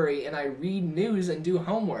library and I read news and do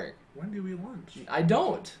homework. When do you eat lunch? I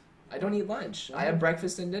don't. I don't eat lunch. Why? I have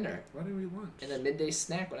breakfast and dinner. Why do we eat lunch? And a midday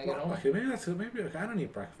snack when I get home. Okay, maybe I don't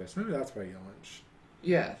eat breakfast. Maybe that's why I eat lunch.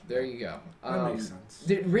 Yeah, there you go. That makes sense.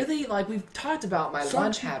 Really, like, we've talked about my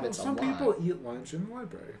lunch habits a lot. Some people eat lunch in the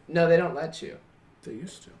library. No, they don't let you. They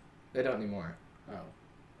used to. They don't anymore. Oh.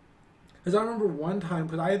 Because I remember one time,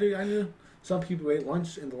 because I knew some people ate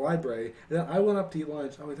lunch in the library, and then I went up to eat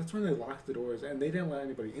lunch. Oh, wait, that's when they locked the doors, and they didn't let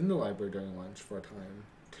anybody in the library during lunch for a time,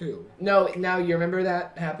 too. No, now you remember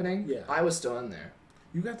that happening? Yeah. I was still in there.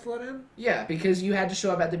 You got to let in? Yeah, because you had to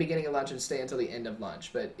show up at the beginning of lunch and stay until the end of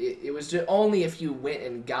lunch. But it was just only if you went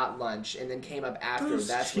and got lunch and then came up after. Those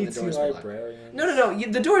that's when the doors were locked. librarians. No.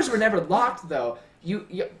 The doors were never locked though. They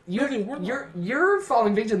were You're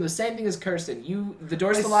falling victim to the same thing as Kirsten. The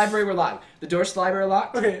doors to the library were locked. The doors to the library were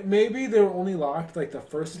locked. Okay, maybe they were only locked like the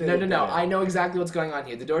first day. No. I know exactly what's going on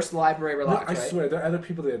here. The doors to the library were locked. I right? swear, there are other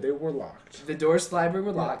people there. They were locked. The doors to the library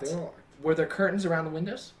were locked. They were locked. Were there curtains around the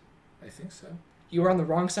windows? I think so. You were on the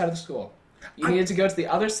wrong side of the school. You needed to go to the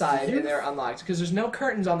other side, and they're unlocked. Because there's no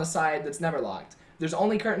curtains on the side that's never locked. There's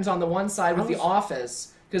only curtains on the one side with the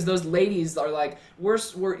office. Because those ladies are like,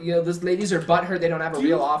 those ladies are butthurt. They don't have a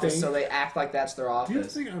real office, so they act like that's their office. Do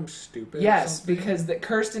you think I'm stupid? Yes, because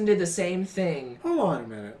Kirsten did the same thing. Hold on a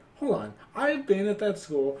minute. Hold on. I've been at that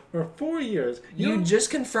school for 4 years. You just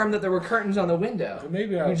confirmed that there were curtains on the window.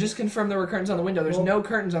 Maybe You just confirmed there were curtains on the window. There's no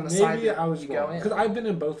curtains on the side. Maybe I was you go wrong. in. Because I've been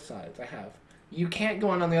in both sides. I have. You can't go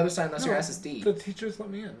on the other side unless you're SSD. The teachers let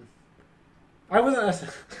me in. I wasn't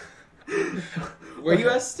SSD. Were you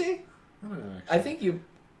SSD? I don't know. Actually. I think you.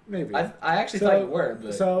 Maybe. I actually thought you were.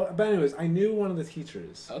 But anyways, I knew one of the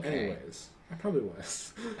teachers. Okay. Anyways, I probably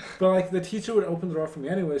was. But like the teacher would open the door for me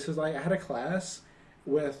anyways, because like I had a class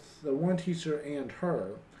with the one teacher and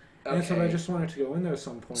her. Okay. And so I just wanted to go in there at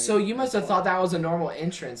some point. So you must have thought that was a normal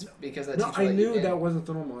entrance because that teacher I let you knew in. that wasn't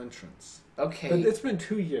the normal entrance. Okay. But it's been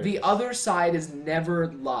 2 years. The other side is never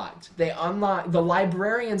locked. They unlock. The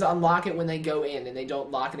librarians unlock it when they go in, and they don't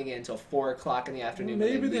lock it again until 4 o'clock in the afternoon.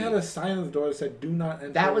 Maybe they had a sign on the door that said "Do not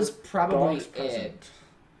enter." That was probably dogs it. present.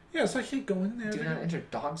 Yeah, so I can't go in there. Do not enter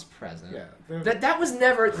dogs present. Yeah. That was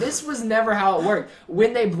never. This was never how it worked.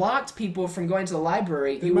 When they blocked people from going to the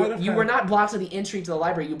library, you were not blocked at the entry to the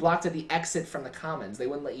library. You blocked at the exit from the commons. They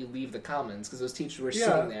wouldn't let you leave the commons because those teachers were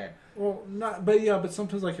sitting there. Well, but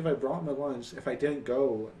sometimes like if I brought my lunch, if I didn't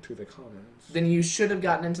go to the commons, then you should have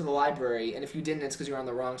gotten into the library, and if you didn't, it's because you were on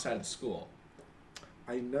the wrong side of the school.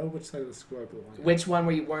 I know which side of the school I belong. Which one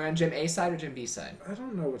were you? Were you on Gym A side or Gym B side? I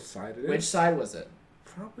don't know which side it is. Which side was it?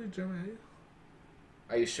 Probably Gym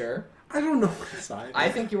A. Are you sure? I don't know which side. I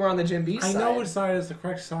think you were on the Gym B side. I know which side is the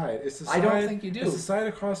correct side. It's the side. I don't think you do. It's the side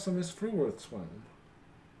across from Miss Fruworth's one.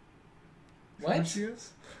 What? Where she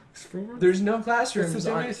is? Miss Fruworth? There's no classrooms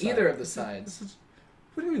the on Gym A either side. of the sides.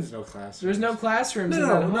 What do you mean there's no classrooms? There's no classrooms in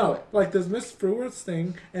No, that no. hallway. Like there's Miss Fruworth's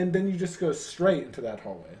thing, and then you just go straight into that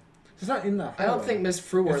hallway. It's not in that hallway. I don't think Miss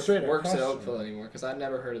Fruworth straight works at across Oakville anymore because I've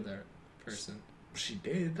never heard of that person. She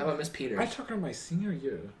did. How about Miss Peters? I took her my senior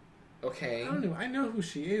year. Okay. I know who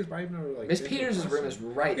she is, but I've never like. Miss Peters' room is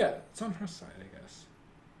right. Yeah, it's on her side, I guess.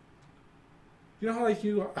 You know how like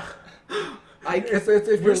you.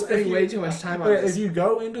 We're spending way too much time on this. If you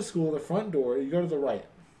go into school, the front door, you go to the right.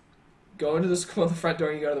 Go into the school, the front door,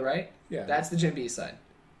 and you go to the right. Yeah. That's the Gym B side.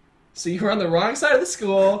 So you were on the wrong side of the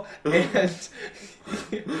school, and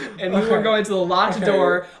you were going to the locked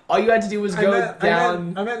door. All you had to do was go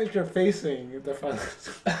down. I meant if you're facing the front.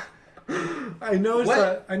 I know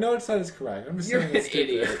which side is correct. I'm just You're saying an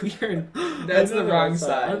idiot. That's the wrong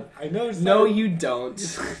side. I know which side. No, you don't.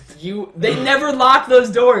 They never lock those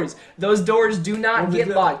doors. Those doors do not get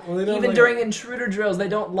locked. Even during intruder drills, they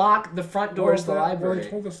don't lock the front doors to the library. Well, they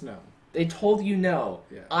told us no. They told you no.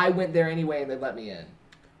 Yeah. I went there anyway, and they let me in.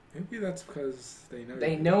 Maybe that's because they know.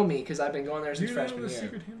 They know me because I've been going there since freshman year. Do you know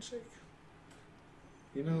the secret handshake?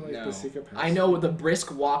 You know, like the secret pass? I know the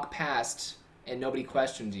brisk walk past, and nobody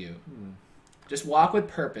questions you. Just walk with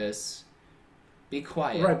purpose. Be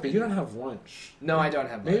quiet. Right, but you don't have lunch. No, I don't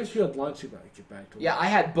have lunch. Maybe if you had lunch, you'd get back to lunch. Yeah, I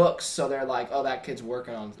had books, so they're like, oh, that kid's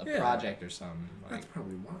working on a project or something. Like, that's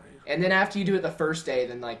probably why. And then after you do it the first day,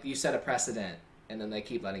 then like you set a precedent, and then they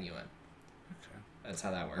keep letting you in. Okay. That's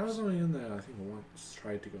how that works. I was only in there, I think, once.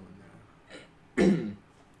 Tried to go in there.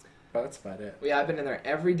 But that's about it. Well, yeah, I've been in there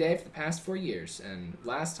every day for the past 4 years, and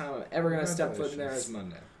last time I'm ever going to step foot in there is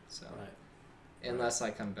Monday. So, unless I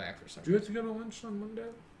come back for some reason. Do you have to go to lunch on Monday?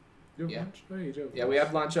 You have lunch? Oh, you do. Yeah, we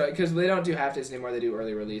have lunch because they don't do half days anymore. They do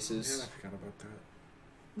early releases. Yeah, I forgot about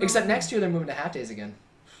that. Except next year they're moving to half days again.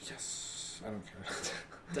 Yes, I don't care.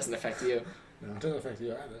 Doesn't affect you. No, it doesn't affect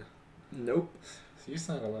you either. Nope. So you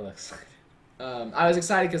sound a little excited. I was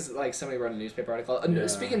excited because like somebody wrote a newspaper article. Yeah.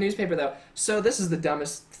 Speaking of newspaper, though, so this is the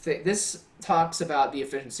dumbest thing. This talks about the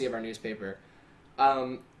efficiency of our newspaper.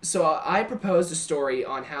 So I proposed a story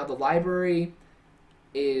on how the library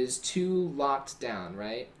is too locked down,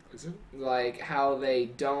 right? Is it? Like how they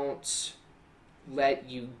don't let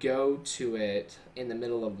you go to it in the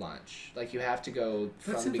middle of lunch. Like you have to go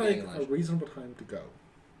from That the seems beginning like of a lunch. reasonable time to go.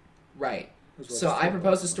 Right. is what So it's I about.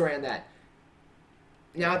 proposed a story on that.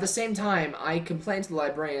 Now, at the same time, I complained to the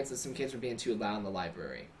librarians that some kids were being too loud in the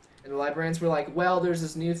library. And the librarians were like, well, there's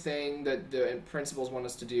this new thing that the principals want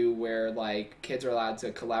us to do where, like, kids are allowed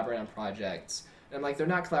to collaborate on projects. And I'm like, they're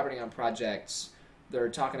not collaborating on projects. They're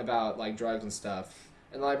talking about, like, drugs and stuff.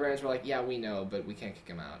 And the librarians were like, yeah, we know, but we can't kick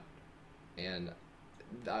them out. And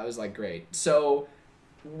I was like, great. So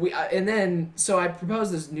so I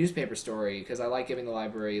proposed this newspaper story because I like giving the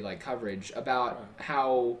library, like, coverage about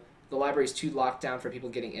how the library's too locked down for people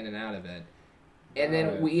getting in and out of it. And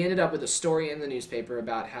then we ended up with a story in the newspaper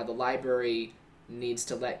about how the library needs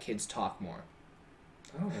to let kids talk more.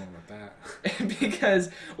 I don't know about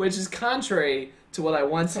that. Which is contrary to what I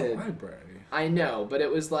wanted. It's a library. I know, but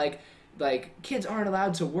it was like kids aren't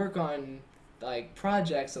allowed to work on like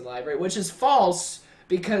projects in the library, which is false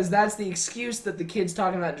because that's the excuse that the kids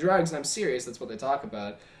talking about drugs, and I'm serious, that's what they talk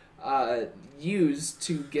about, use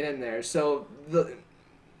to get in there. So the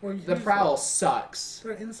prowl sucks.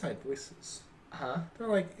 They're inside voices. Huh? They're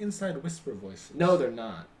like inside whisper voices. No, they're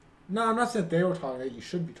not. No, I'm not saying they were talking. That you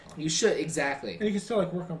should be talking. You should, exactly. And you can still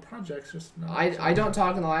like work on projects. Just not I don't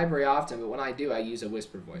talk in the library often, but when I do, I use a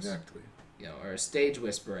whisper voice. Exactly. You know, or a stage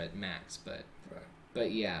whisper at max.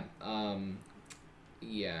 But yeah, I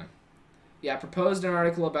proposed an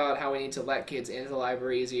article about how we need to let kids into the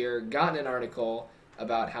library easier. Gotten an article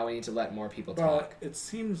about how we need to let more people talk. But it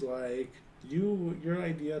seems like your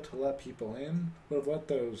idea to let people in would have let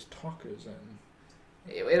those talkers in.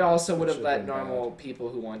 It also would have Which let would have been normal people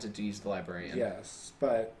who wanted to use the library in. Yes,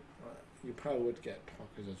 but you probably would get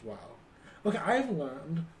talkers as well. Okay, I've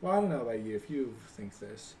learned. Well, I don't know about you if you think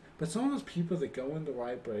this, but some of those people that go in the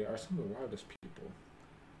library are some of the loudest people.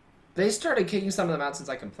 They started kicking some of them out since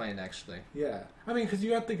I complained, actually. Yeah, I mean, because you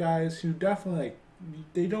got the guys who definitely like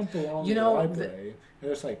they don't belong in the library. They're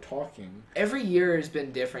just like talking. Every year has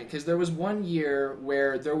been different because there was one year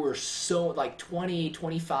where there were like 20,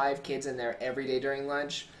 25 kids in there every day during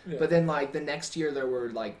lunch. Yeah. But then like the next year there were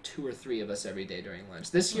like 2 or 3 of us every day during lunch.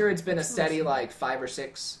 This year it's been a steady like 5 or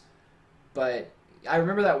 6. But I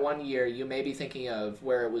remember that one year you may be thinking of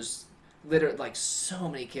where it was literally like so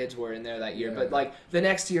many kids were in there that year. Yeah. But like the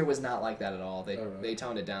next year was not like that at all. They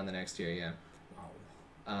toned it down the next year, yeah.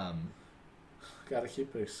 Wow. Gotta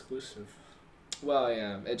keep it exclusive. Well,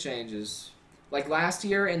 yeah, it changes. Like last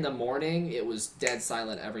year in the morning, it was dead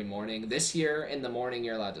silent every morning. This year in the morning,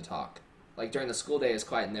 you're allowed to talk. Like during the school day, it's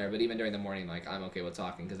quiet in there, but even during the morning, like I'm okay with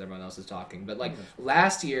talking because everyone else is talking. But like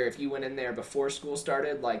last year, if you went in there before school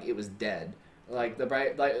started, like it was dead. Like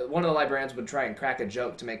one of the librarians would try and crack a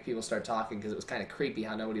joke to make people start talking because it was kind of creepy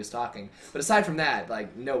how nobody was talking. But aside from that,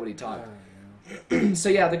 like nobody talked. Yeah. So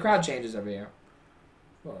yeah, the crowd changes every year.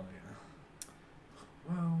 Well, yeah.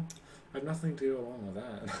 Well, I have nothing to go along with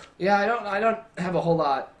that. Yeah, I don't have a whole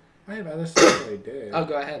lot. I have other stuff that I did. Oh,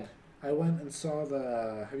 go ahead. I went and saw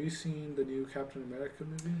have you seen the new Captain America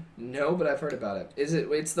movie? No, but I've heard about it.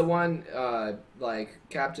 It's the one, like,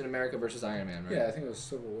 Captain America versus Iron Man, right? Yeah, I think it was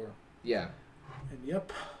Civil War. Yeah. And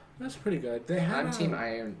yep, that's pretty good. I'm Team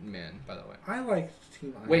Iron Man, by the way. I like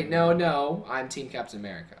Team Iron Man. Wait, no, I'm Team Captain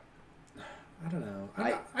America. I don't know.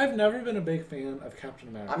 I've never been a big fan of Captain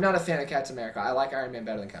America. I'm not a fan of Captain America. I like Iron Man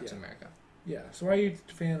better than Captain America. Yeah, so why are you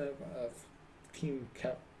a fan of Team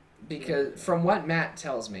Cap? Because from what Matt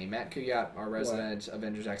tells me, Matt Kuyat, our resident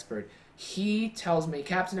Avengers expert, he tells me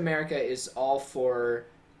Captain America is all for,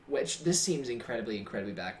 which this seems incredibly,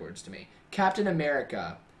 incredibly backwards to me. Captain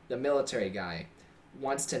America, the military guy,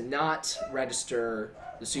 wants to not register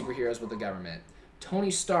the superheroes with the government.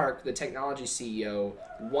 Tony Stark, the technology CEO,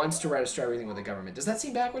 wants to register everything with the government. Does that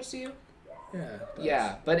seem backwards to you? Yeah.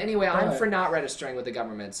 Yeah, but anyway, I'm for not registering with the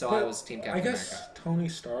government, so I was Team Captain America. I guess Tony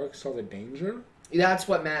Stark saw the danger. That's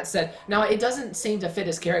what Matt said. Now, it doesn't seem to fit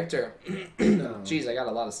his character. No. Jeez, I got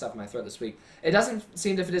a lot of stuff in my throat this week. It doesn't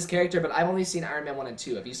seem to fit his character, but I've only seen Iron Man 1 and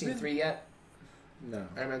 2. Have you seen 3 yet? No.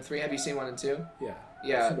 Iron Man 3, have you seen 1 and 2? Yeah.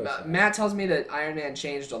 Yeah, Matt tells me that Iron Man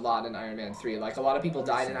changed a lot in Iron Man 3. Like, a lot of people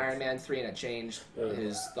died in Iron Man 3, and it changed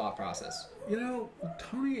his thought process. You know,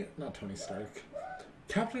 not Tony Stark.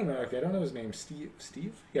 Captain America, I don't know his name, Steve?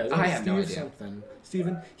 Yeah, I have no idea. Something.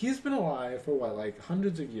 Steven, he's been alive for what, like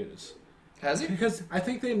hundreds of years. Has he? Because I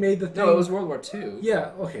think they made the thing... No, it was World War II. Yeah,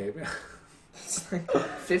 okay. It's like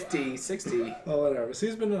 50, 60. Oh, whatever. So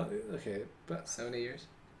he's been okay, but 70 years?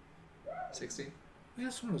 60? I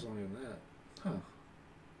guess one was longer than that. Huh.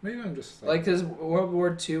 Maybe I'm just Like, because World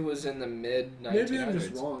War II was in the mid 1900s. Maybe I'm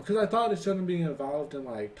just wrong because I thought it shouldn't be involved in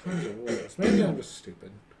like tons of wars. Maybe I'm just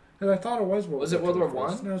stupid. Because I thought it was World War. Was it World War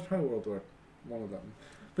One? No, it was probably World War One of them.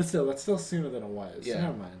 But still, that's still sooner than it was. Yeah. So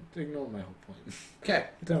never mind. Ignore my whole point. Okay.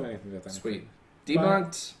 It doesn't have anything to do with anything. Sweet.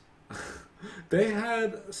 Debunked. They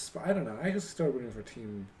had I don't know. I just started rooting for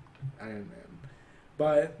Team Iron Man,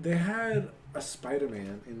 but they had a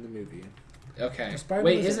Spider-Man in the movie. Okay. Spider-Man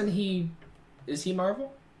Wait, was isn't he? Is he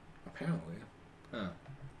Marvel? Apparently. Huh.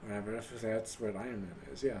 Whatever. If that's what Iron Man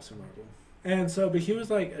is, yeah, so Marvel. And so, but he was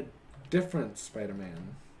like a different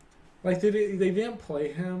Spider-Man. Like they didn't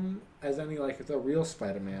play him as any like the real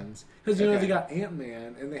Spider-Mans because you know they got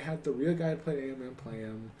Ant-Man and they had the real guy who played Ant-Man play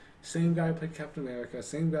him. Same guy played Captain America.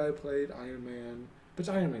 Same guy played Iron Man. But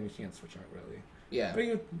Iron Man you can't switch out really. Yeah.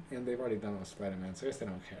 But and they've already done it with Spider-Man, so I guess they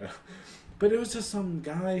don't care. But it was just some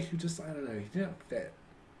guy who just I don't know. He didn't fit.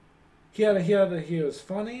 He was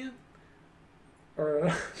funny.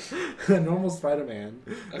 Or a normal Spider-Man.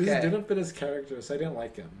 He just didn't fit his character, so I didn't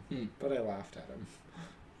like him. But I laughed at him.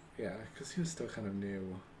 Yeah, because he was still kind of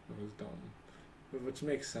new. It was dumb. Which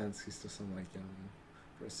makes sense. He's still some, like, young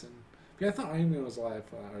person. But yeah, I thought Iron Man was alive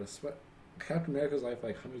for but Captain America was alive for,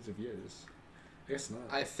 like, hundreds of years. I guess not.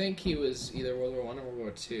 I think he was either World War One or World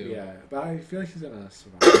War Two. Yeah, but I feel like he's going to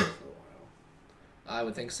survive for a while. I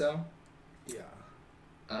would think so. Yeah.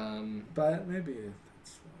 But maybe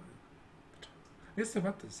that's why. I guess they're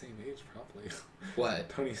about the same age, probably. What?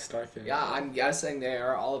 Tony Stark. Yeah, I'm guessing they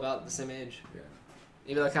are all about the same age. Yeah.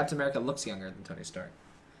 Even though Captain America looks younger than Tony Stark.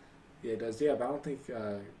 Yeah, it does. Yeah, but I don't think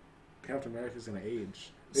Captain America's going to age.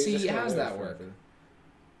 See, how does that work?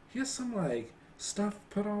 He has some, like, stuff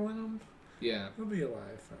put all in him. Yeah. He'll be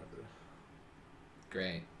alive forever.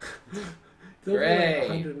 Great. There'll Great. be like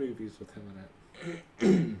 100 movies with him in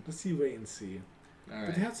it. Let's see, wait and see. All right.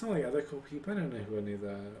 But they had some like other cool people. I don't know who any of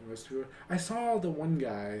the most people were. I saw the one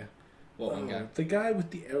guy. What one guy? The guy with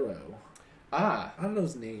the arrow. Ah. I don't know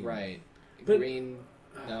his name. Right. But, Green.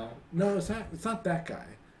 No. No, it's not. It's not that guy.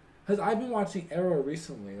 Because I've been watching Arrow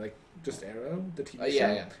recently, like just Arrow, the TV show.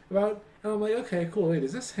 Yeah. And I'm like, okay, cool. Wait,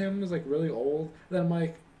 is this him? Is like really old? And then I'm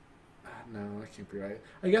like, no, that can't be right.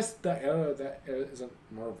 I guess that Arrow isn't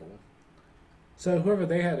Marvel. So whoever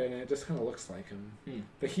they had in it just kind of looks like him.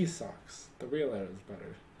 But he sucks. The real Arrow is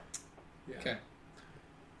better. Yeah. Okay.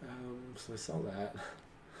 So I saw that.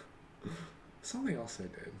 Something else I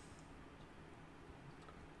did.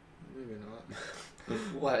 Maybe not.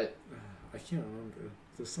 What? I can't remember.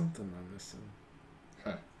 There's something I'm missing.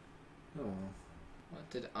 Huh. Oh. What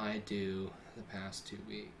did I do the past 2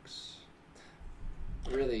 weeks?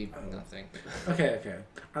 Really, nothing. Okay.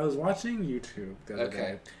 I was watching YouTube the other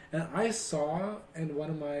day, and I saw in one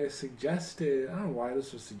of my suggested, I don't know why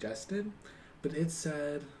this was suggested, but it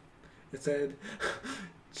said,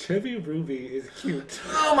 Chibi Ruby is cute.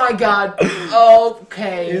 Oh my god.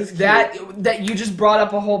 Okay. Is cute. That you just brought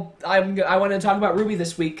up a whole. I want to talk about Ruby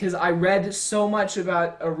this week because I read so much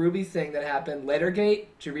about a Ruby thing that happened. Lettergate.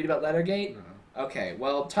 Did you read about Lettergate? No. Okay.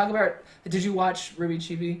 Well, talk about. Did you watch Ruby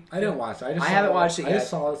Chibi? I didn't watch it. I haven't watched it yet. I just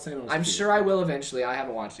saw it saying it was I'm cute. sure I will eventually. I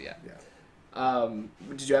haven't watched it yet. Yeah.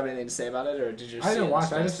 Did you have anything to say about it, or did you? Just I see didn't it watch it.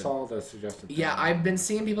 I suggested? just saw the suggested. Yeah, I've been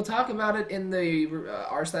seeing people talk about it in the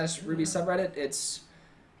r/Ruby subreddit. It's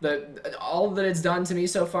all that it's done to me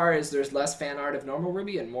so far is there's less fan art of normal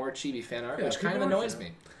Ruby and more chibi fan art, which kind of annoys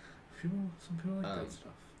me. Some people like that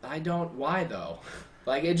stuff. I don't. Why though?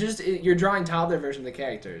 Like you're drawing toddler version of the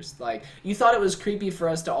characters. Like you thought it was creepy for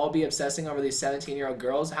us to all be obsessing over these 17-year-old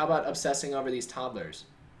girls. How about obsessing over these toddlers?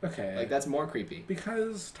 Okay. Like that's more creepy.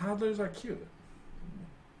 Because toddlers are cute.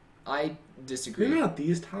 I disagree. Maybe not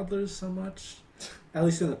these toddlers so much. At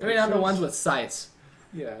least in the pictures. Maybe not the ones with sights.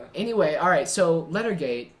 Yeah. Anyway, all right. So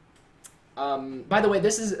Lettergate. By the way,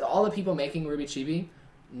 this is all the people making Ruby Chibi.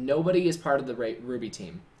 Nobody is part of the Ruby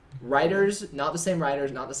team. Writers, not the same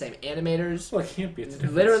writers, not the same animators. Well, it can't be.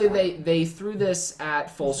 Literally, they threw this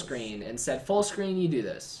at full screen and said, "Full screen, you do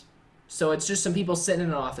this." So it's just some people sitting in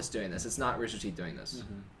an office doing this. It's not Rooster Teeth doing this.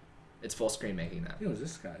 Mm-hmm. It's full screen making that. Who's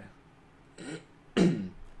this guy?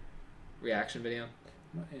 Reaction video?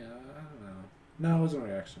 Yeah, I don't know. No, it wasn't a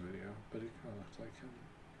reaction video, but it kind of looked like him.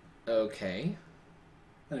 Okay.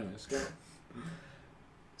 Anyways, go.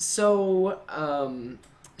 So,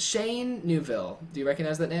 Shane Newville. Do you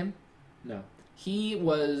recognize that name? No. He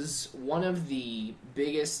was one of the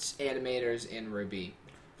biggest animators in Ruby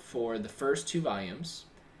for the first 2 volumes.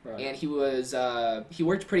 Right. And he was he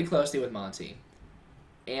worked pretty closely with Monty.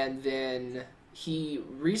 And then he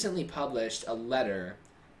recently published a letter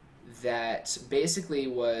that basically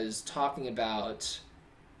was talking about.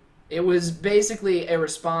 It was basically a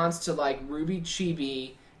response to like Ruby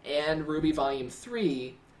Chibi and Ruby Volume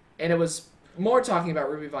 3, and it was more talking about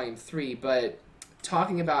Ruby Volume 3, but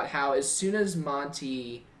talking about how as soon as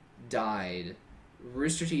Monty died,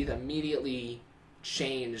 Rooster Teeth immediately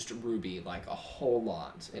changed Ruby like a whole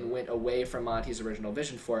lot and went away from Monty's original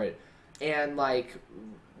vision for it. And like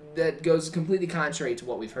that goes completely contrary to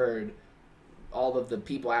what we've heard all of the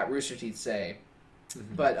people at Rooster Teeth say.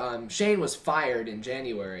 Mm-hmm. But Shane was fired in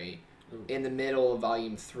January in the middle of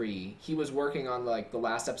Volume 3. He was working on like the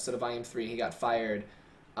last episode of Volume 3. He got fired.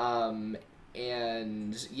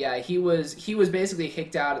 And yeah, he was basically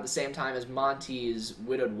kicked out at the same time as Monty's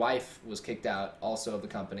widowed wife was kicked out also of the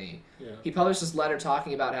company. Yeah. He published this letter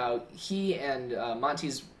talking about how he and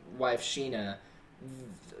Monty's wife Shane and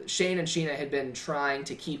Sheena had been trying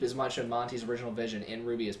to keep as much of Monty's original vision in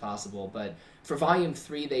Ruby as possible, but for Volume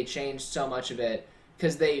 3 they changed so much of it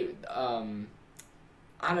because they I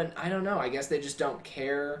don't know, I guess they just don't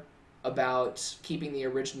care about keeping the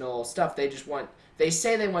original stuff. They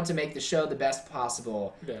say they want to make the show the best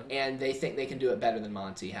possible, and they think they can do it better than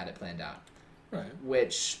Monty had it planned out. Right.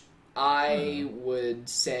 Which I would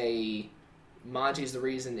say Monty's the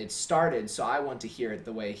reason it started, so I want to hear it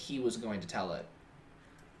the way he was going to tell it.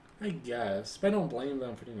 I guess, but I don't blame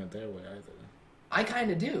them for doing it their way either. I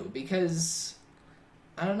kind of do, because,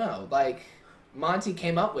 I don't know, like, Monty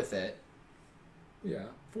came up with it. Yeah,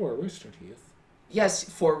 for Rooster Teeth. Yes,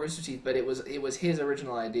 for Rooster Teeth, but it was his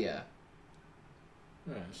original idea.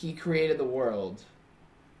 Right. He created the world.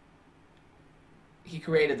 He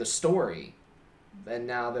created the story. And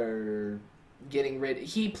now they're getting rid...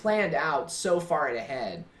 He planned out so far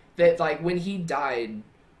ahead that, like, when he died,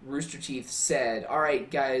 Rooster Teeth said, all right,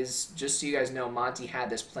 guys, just so you guys know, Monty had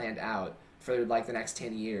this planned out for, like, the next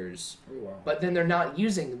 10 years. Oh, wow. But then they're not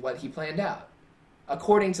using what he planned out.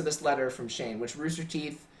 According to this letter from Shane, which Rooster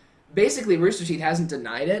Teeth... Basically, Rooster Teeth hasn't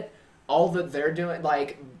denied it. All that they're doing,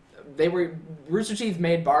 like... Rooster Teeth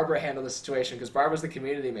made Barbara handle the situation because Barbara's the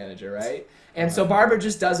community manager, right? And so Barbara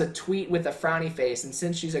just does a tweet with a frowny face, and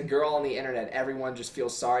since she's a girl on the internet, everyone just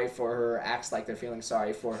feels sorry for her, acts like they're feeling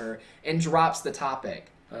sorry for her, and drops the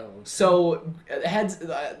topic. Oh. So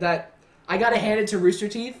I gotta hand it to Rooster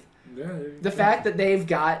Teeth. Yeah, the fact that they've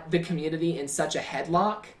got the community in such a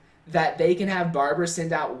headlock that they can have Barbara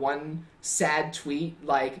send out one sad tweet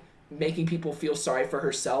like making people feel sorry for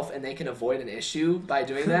herself, and they can avoid an issue by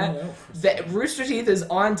doing that. That Rooster Teeth is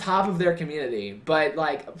on top of their community, but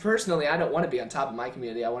like personally, I don't want to be on top of my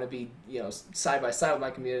community. I want to be, side by side with my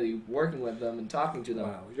community, working with them and talking to them.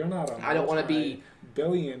 Wow, you're not. I don't want to be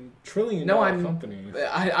trillion company.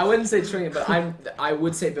 I wouldn't say trillion, but I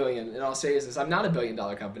would say billion. In all seriousness, I'm not a $1 billion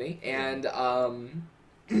company, and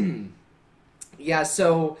yeah.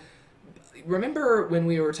 So remember when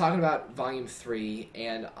we were talking about Volume 3,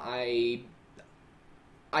 and I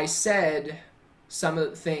said some of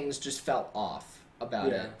the things just felt off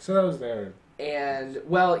about it. So that was there. And,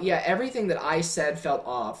 well, yeah, everything that I said felt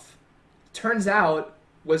off, turns out,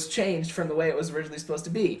 was changed from the way it was originally supposed to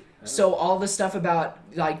be. Oh. So all the stuff about,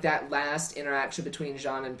 like, that last interaction between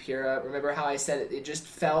Jean and Pyrrha, remember how I said it just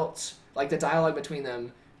felt, like, the dialogue between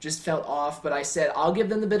them just felt off, but I said I'll give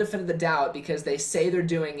them the benefit of the doubt because they say they're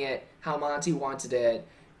doing it how Monty wanted it,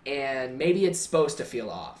 and maybe it's supposed to feel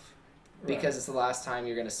off because it's the last time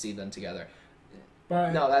you're going to see them together.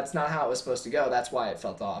 But no, that's not how it was supposed to go. That's why it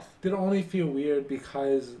felt off. Did it only feel weird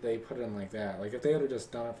because they put it in like that? Like, if they had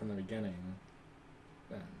just done it from the beginning,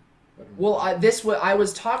 then... Well, I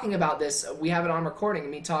was talking about this. We have it on recording,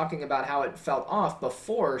 me talking about how it felt off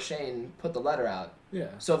before Shane put the letter out. Yeah.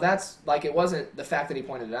 So that's, like, it wasn't the fact that he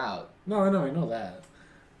pointed it out. No, I know that.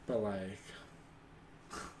 But, like...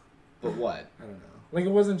 But what? I don't know. Like,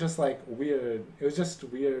 it wasn't just, like, weird. It was just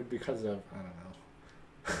weird because of, I don't know.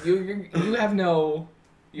 You have no...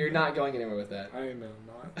 You're not going anywhere with that. I know,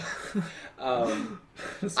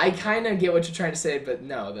 not. I kind of get what you're trying to say, but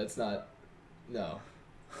no, that's not... No.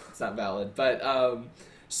 It's not valid. But,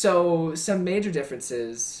 so, some major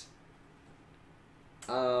differences...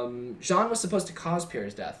 Jean was supposed to cause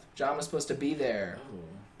Pierre's death. Jean was supposed to be there. Oh.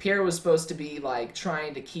 Pierre was supposed to be, like,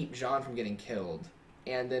 trying to keep Jean from getting killed.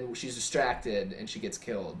 And then she's distracted and she gets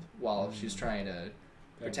killed while she's trying to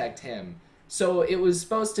protect him. So it was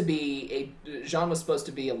supposed to be Jean was supposed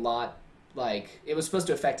to be a lot, like, it was supposed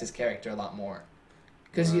to affect his character a lot more.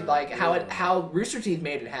 Because how Rooster Teeth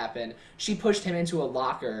made it happen, she pushed him into a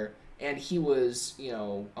locker and he was,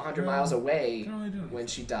 100 miles away when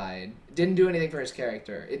she died. Didn't do anything for his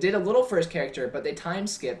character. It did a little for his character, but they time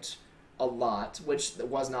skipped a lot, which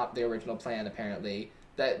was not the original plan apparently.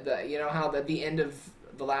 You know how at the end of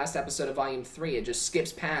the last episode of Volume 3, it just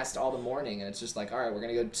skips past all the morning, and it's just like, all right, we're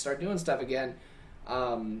going to go start doing stuff again.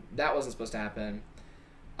 That wasn't supposed to happen.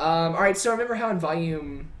 All right, so remember how in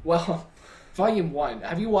Volume 1,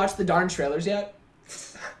 have you watched the darn trailers yet?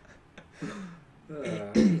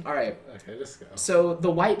 All right. Okay, let's go. So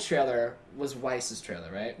the white trailer was Weiss's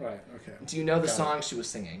trailer, right? Right, okay. Do you know the song she was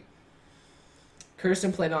singing?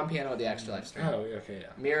 Kirsten played on piano at the Extra Life stream. Oh, okay, yeah.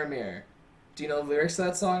 Mirror, Mirror. Do you know the lyrics to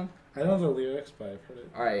that song? I know the lyrics, but I've heard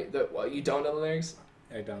it. All right. You don't know the lyrics?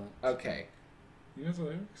 I don't. Okay. You know the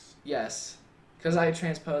lyrics? Yes. Because I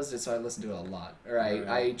transposed it, so I listened to it a lot. Or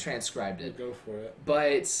I transcribed it. Go for it.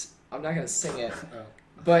 But I'm not going to sing it. Oh.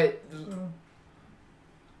 But,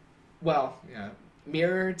 well, yeah.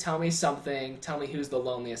 Mirror, tell me something. Tell me who's the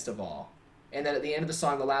loneliest of all. And then at the end of the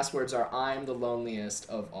song, the last words are, I'm the loneliest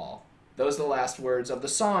of all. Those are the last words of the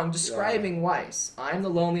song describing Weiss. I'm the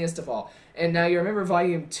loneliest of all. And now you remember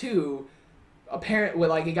Volume 2, apparently,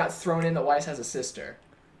 like, it got thrown in that Weiss has a sister.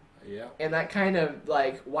 Yeah. And that kind of,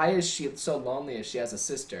 like, why is she so lonely if she has a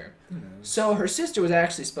sister? So her sister was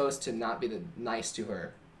actually supposed to not be nice to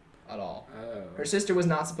her at all. Oh. Her sister was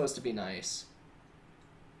not supposed to be nice.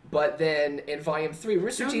 But then in Volume 3,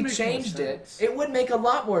 Rooster Teeth changed it. It would make a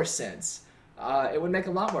lot more sense. It would make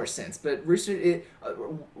a lot more sense. But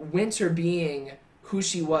Winter being who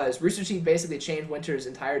she was, Rooster Teeth basically changed Winter's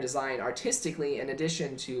entire design artistically in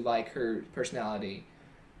addition to, like, her personality.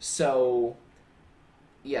 So,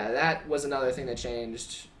 yeah, that was another thing that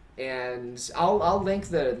changed. And I'll link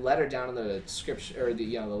the letter down in the description, or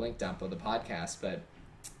the link dump of the podcast. But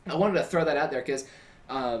I wanted to throw that out there because,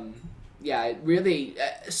 yeah, it really,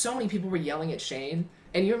 so many people were yelling at Shane.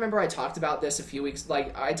 And you remember I talked about this a few weeks,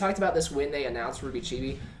 like, I talked about this when they announced Ruby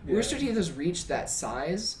Chibi. Yeah. Rooster Teeth has reached that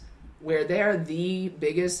size where they are the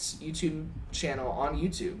biggest YouTube channel on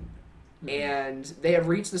YouTube. Mm-hmm. And they have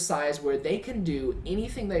reached the size where they can do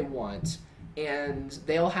anything they want, and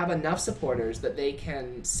they'll have enough supporters that they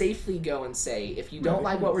can safely go and say, if you don't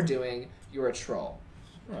like what we're doing, you're a troll.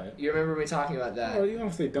 Right. You remember me talking about that? Well, even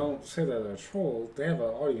if they don't say that they're a troll, they have an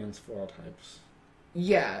audience for all types.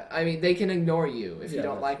 Yeah, I mean, they can ignore you if you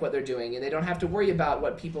don't like what they're doing, and they don't have to worry about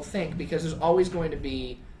what people think, because there's always going to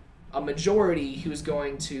be a majority who's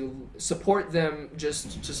going to support them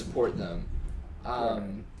just to support them.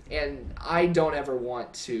 And I don't ever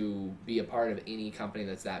want to be a part of any company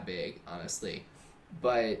that's that big, honestly.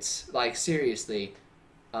 But, like, seriously,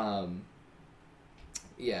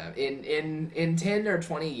 yeah, in 10 or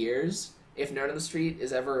 20 years, if Nerd on the Street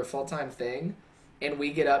is ever a full-time thing, and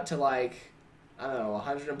we get up to, like, I don't know,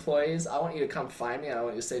 100 employees, I want you to come find me, and I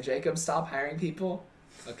want you to say, Jacob, stop hiring people,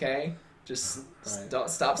 okay? Just don't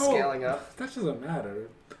stop scaling up. That doesn't matter.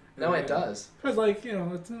 No, it does. Because, like,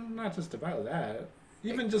 it's not just about that.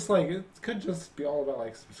 Even just, like, it could just be all about,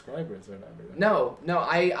 like, subscribers or whatever. No,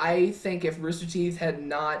 I think if Rooster Teeth had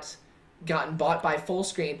not gotten bought by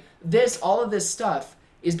Fullscreen, all of this stuff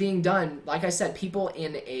is being done, like I said, people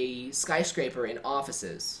in a skyscraper in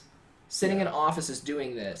offices, sitting in offices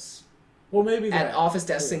doing this. Well, maybe at office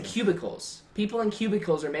desks and cubicles. People in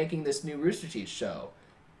cubicles are making this new Rooster Teeth show.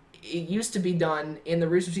 It used to be done in the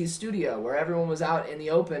Rooster Teeth studio where everyone was out in the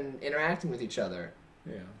open interacting with each other.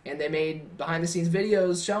 Yeah. And they made behind-the-scenes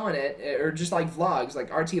videos showing it, or just like vlogs.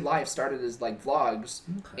 Like RT Life started as like vlogs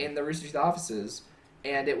in the Rooster Teeth offices,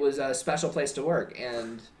 and it was a special place to work.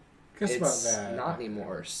 And it's not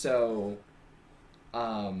anymore. So,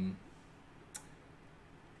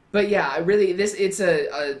 but yeah, I really it's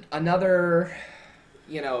another,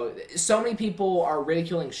 so many people are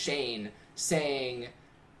ridiculing Shane, saying,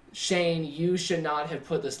 Shane, you should not have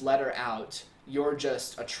put this letter out. You're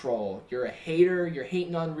just a troll. You're a hater. You're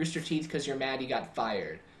hating on Rooster Teeth because you're mad you got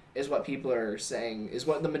fired, is what people are saying, is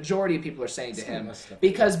what the majority of people are saying to him.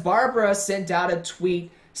 Because Barbara sent out a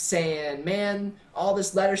tweet saying, man, all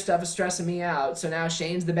this letter stuff is stressing me out, so now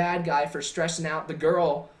Shane's the bad guy for stressing out the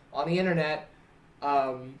girl on the internet.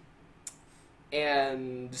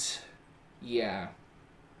 And yeah,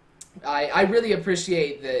 I really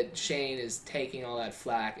appreciate that Shane is taking all that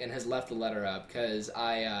flack and has left the letter up, because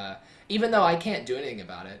even though I can't do anything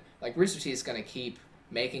about it, like, Rooster Teeth's gonna keep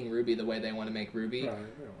making Ruby the way they want to make Ruby.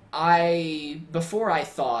 Before I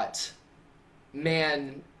thought,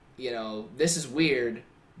 man, this is weird,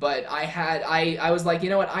 but I was like, you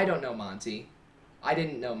know what, I don't know Monty. I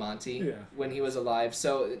didn't know Monty when he was alive,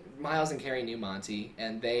 so Miles and Carrie knew Monty,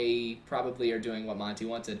 and they probably are doing what Monty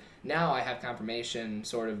wanted. Now I have confirmation,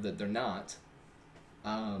 sort of, that they're not.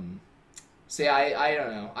 So yeah, I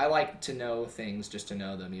don't know. I like to know things just to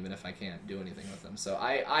know them, even if I can't do anything with them. So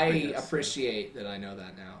I appreciate that I know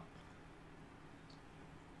that now.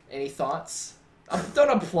 Any thoughts? Don't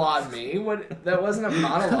applaud me. What? That wasn't a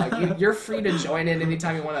monologue. You're free to join in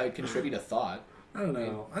anytime you want to contribute a thought. I don't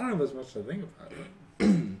know. I don't have as much to think about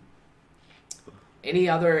it.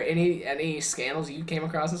 Any scandals you came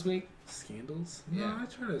across this week? Scandals? Yeah. No, I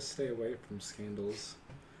try to stay away from scandals.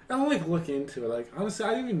 I don't like look into it. Like honestly, I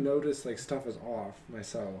didn't even notice like stuff is off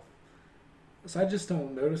myself. So I just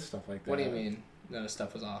don't notice stuff like that. What do you mean? No,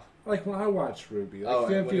 stuff was off. Like when I watched Ruby, like, Oh,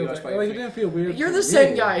 it didn't feel weird. You're to the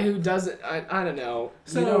same me. guy who doesn't. I don't know.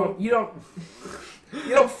 So you don't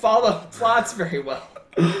follow plots very well.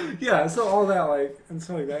 Yeah, so all that like and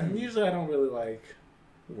stuff like that. And usually I don't really like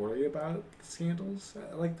worry about scandals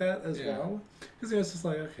like that as well, because it's just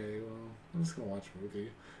like, okay, well, I'm just gonna watch a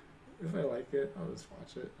movie. If I like it, I'll just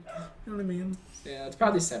watch it. You know what I mean? Yeah, it's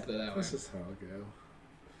probably simpler that way. That's just how I'll go.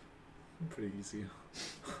 I'm pretty easy.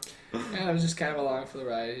 Yeah, I was just kind of along for the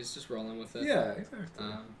ride. He's just rolling with it. Yeah, exactly.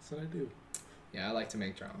 That's what I do. Yeah, I like to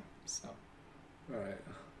make drama. So. All right.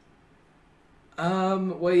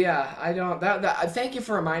 Well, yeah, I don't. Thank you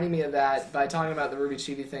for reminding me of that by talking about the Ruby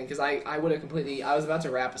Chibi thing, because I would have completely. I was about to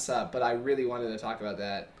wrap us up, but I really wanted to talk about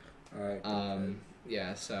that. All right.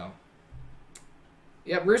 Yeah. So.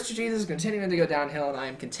 Yeah, Rooster Jesus is continuing to go downhill, and I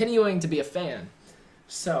am continuing to be a fan.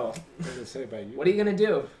 So. What did it say about you? What are you gonna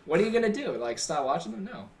do? What are you gonna do? Like, stop watching them?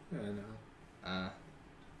 No. Yeah, I know.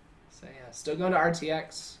 So yeah, still going to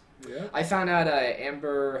RTX. Yeah. I found out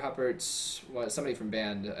Amber Huppert's, somebody from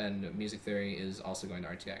band and Music Theory, is also going to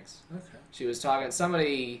RTX. Okay. She was talking,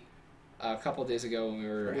 somebody a couple days ago when we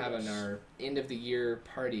were having our end of the year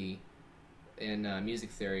party in Music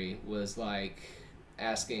Theory, was like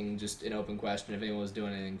asking just an open question if anyone was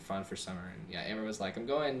doing anything fun for summer. And yeah, Amber was like, I'm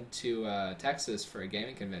going to Texas for a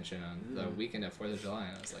gaming convention on the weekend of 4th of July.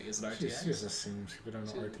 And I was like, is it RTX? She just assumes people don't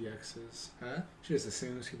know what RTX is. Huh? She just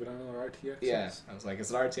assumes people don't know what RTX Yeah. is. I was like, is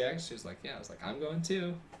it RTX? She was like, yeah. I was like, I'm going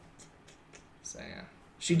too. So yeah.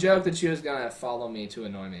 She joked that she was going to follow me to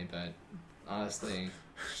annoy me, but honestly...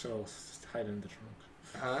 She'll hide in the trunk.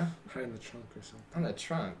 Huh? Hide in the trunk or something. On the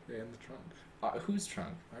trunk? Yeah, in the trunk. Whose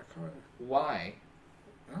trunk? Our car. Why?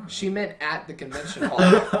 Oh. She meant at the convention hall.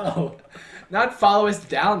 Oh. Not follow us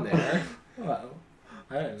down there. Well,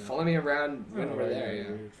 I don't know. Follow me around when Oh, we're right, there, yeah.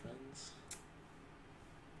 Weird friends.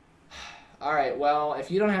 Alright, well, if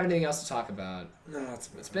you don't have anything else to talk about, No,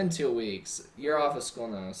 it's been 2 weeks. You're off of school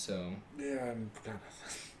now, so... Yeah, I'm kind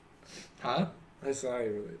of... Huh? I saw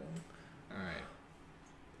you really don't. Alright.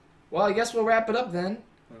 Well, I guess we'll wrap it up then.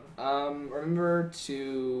 Remember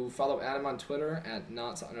to follow Adam on Twitter at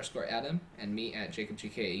 @NOTS_Adam and me at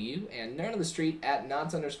JacobGKAU and Nerd on the Street at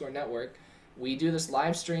 @NOTS_Network. We do this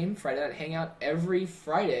live stream, Friday Night Hangout, every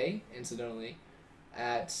Friday, incidentally,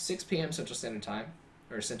 at 6 p.m. Central Standard Time,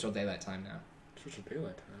 or Central Daylight Time now. Central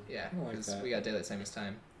Daylight Time? Yeah, I don't like because that. we got Daylight Savings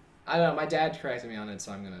Time. I don't know, my dad corrected me on it,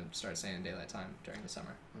 so I'm going to start saying Daylight Time during the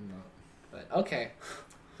summer. I'm not. But, okay.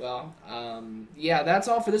 Well, yeah, that's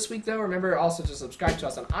all for this week, though. Remember also to subscribe to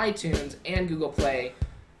us on iTunes and Google Play,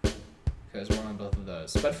 because we're on both of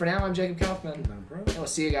those. But for now, I'm Jacob Kaufman, No, bro. and we'll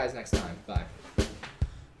see you guys next time. Bye.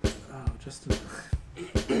 Oh, just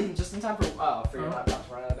in... Just in time for your laptop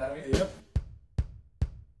to run out of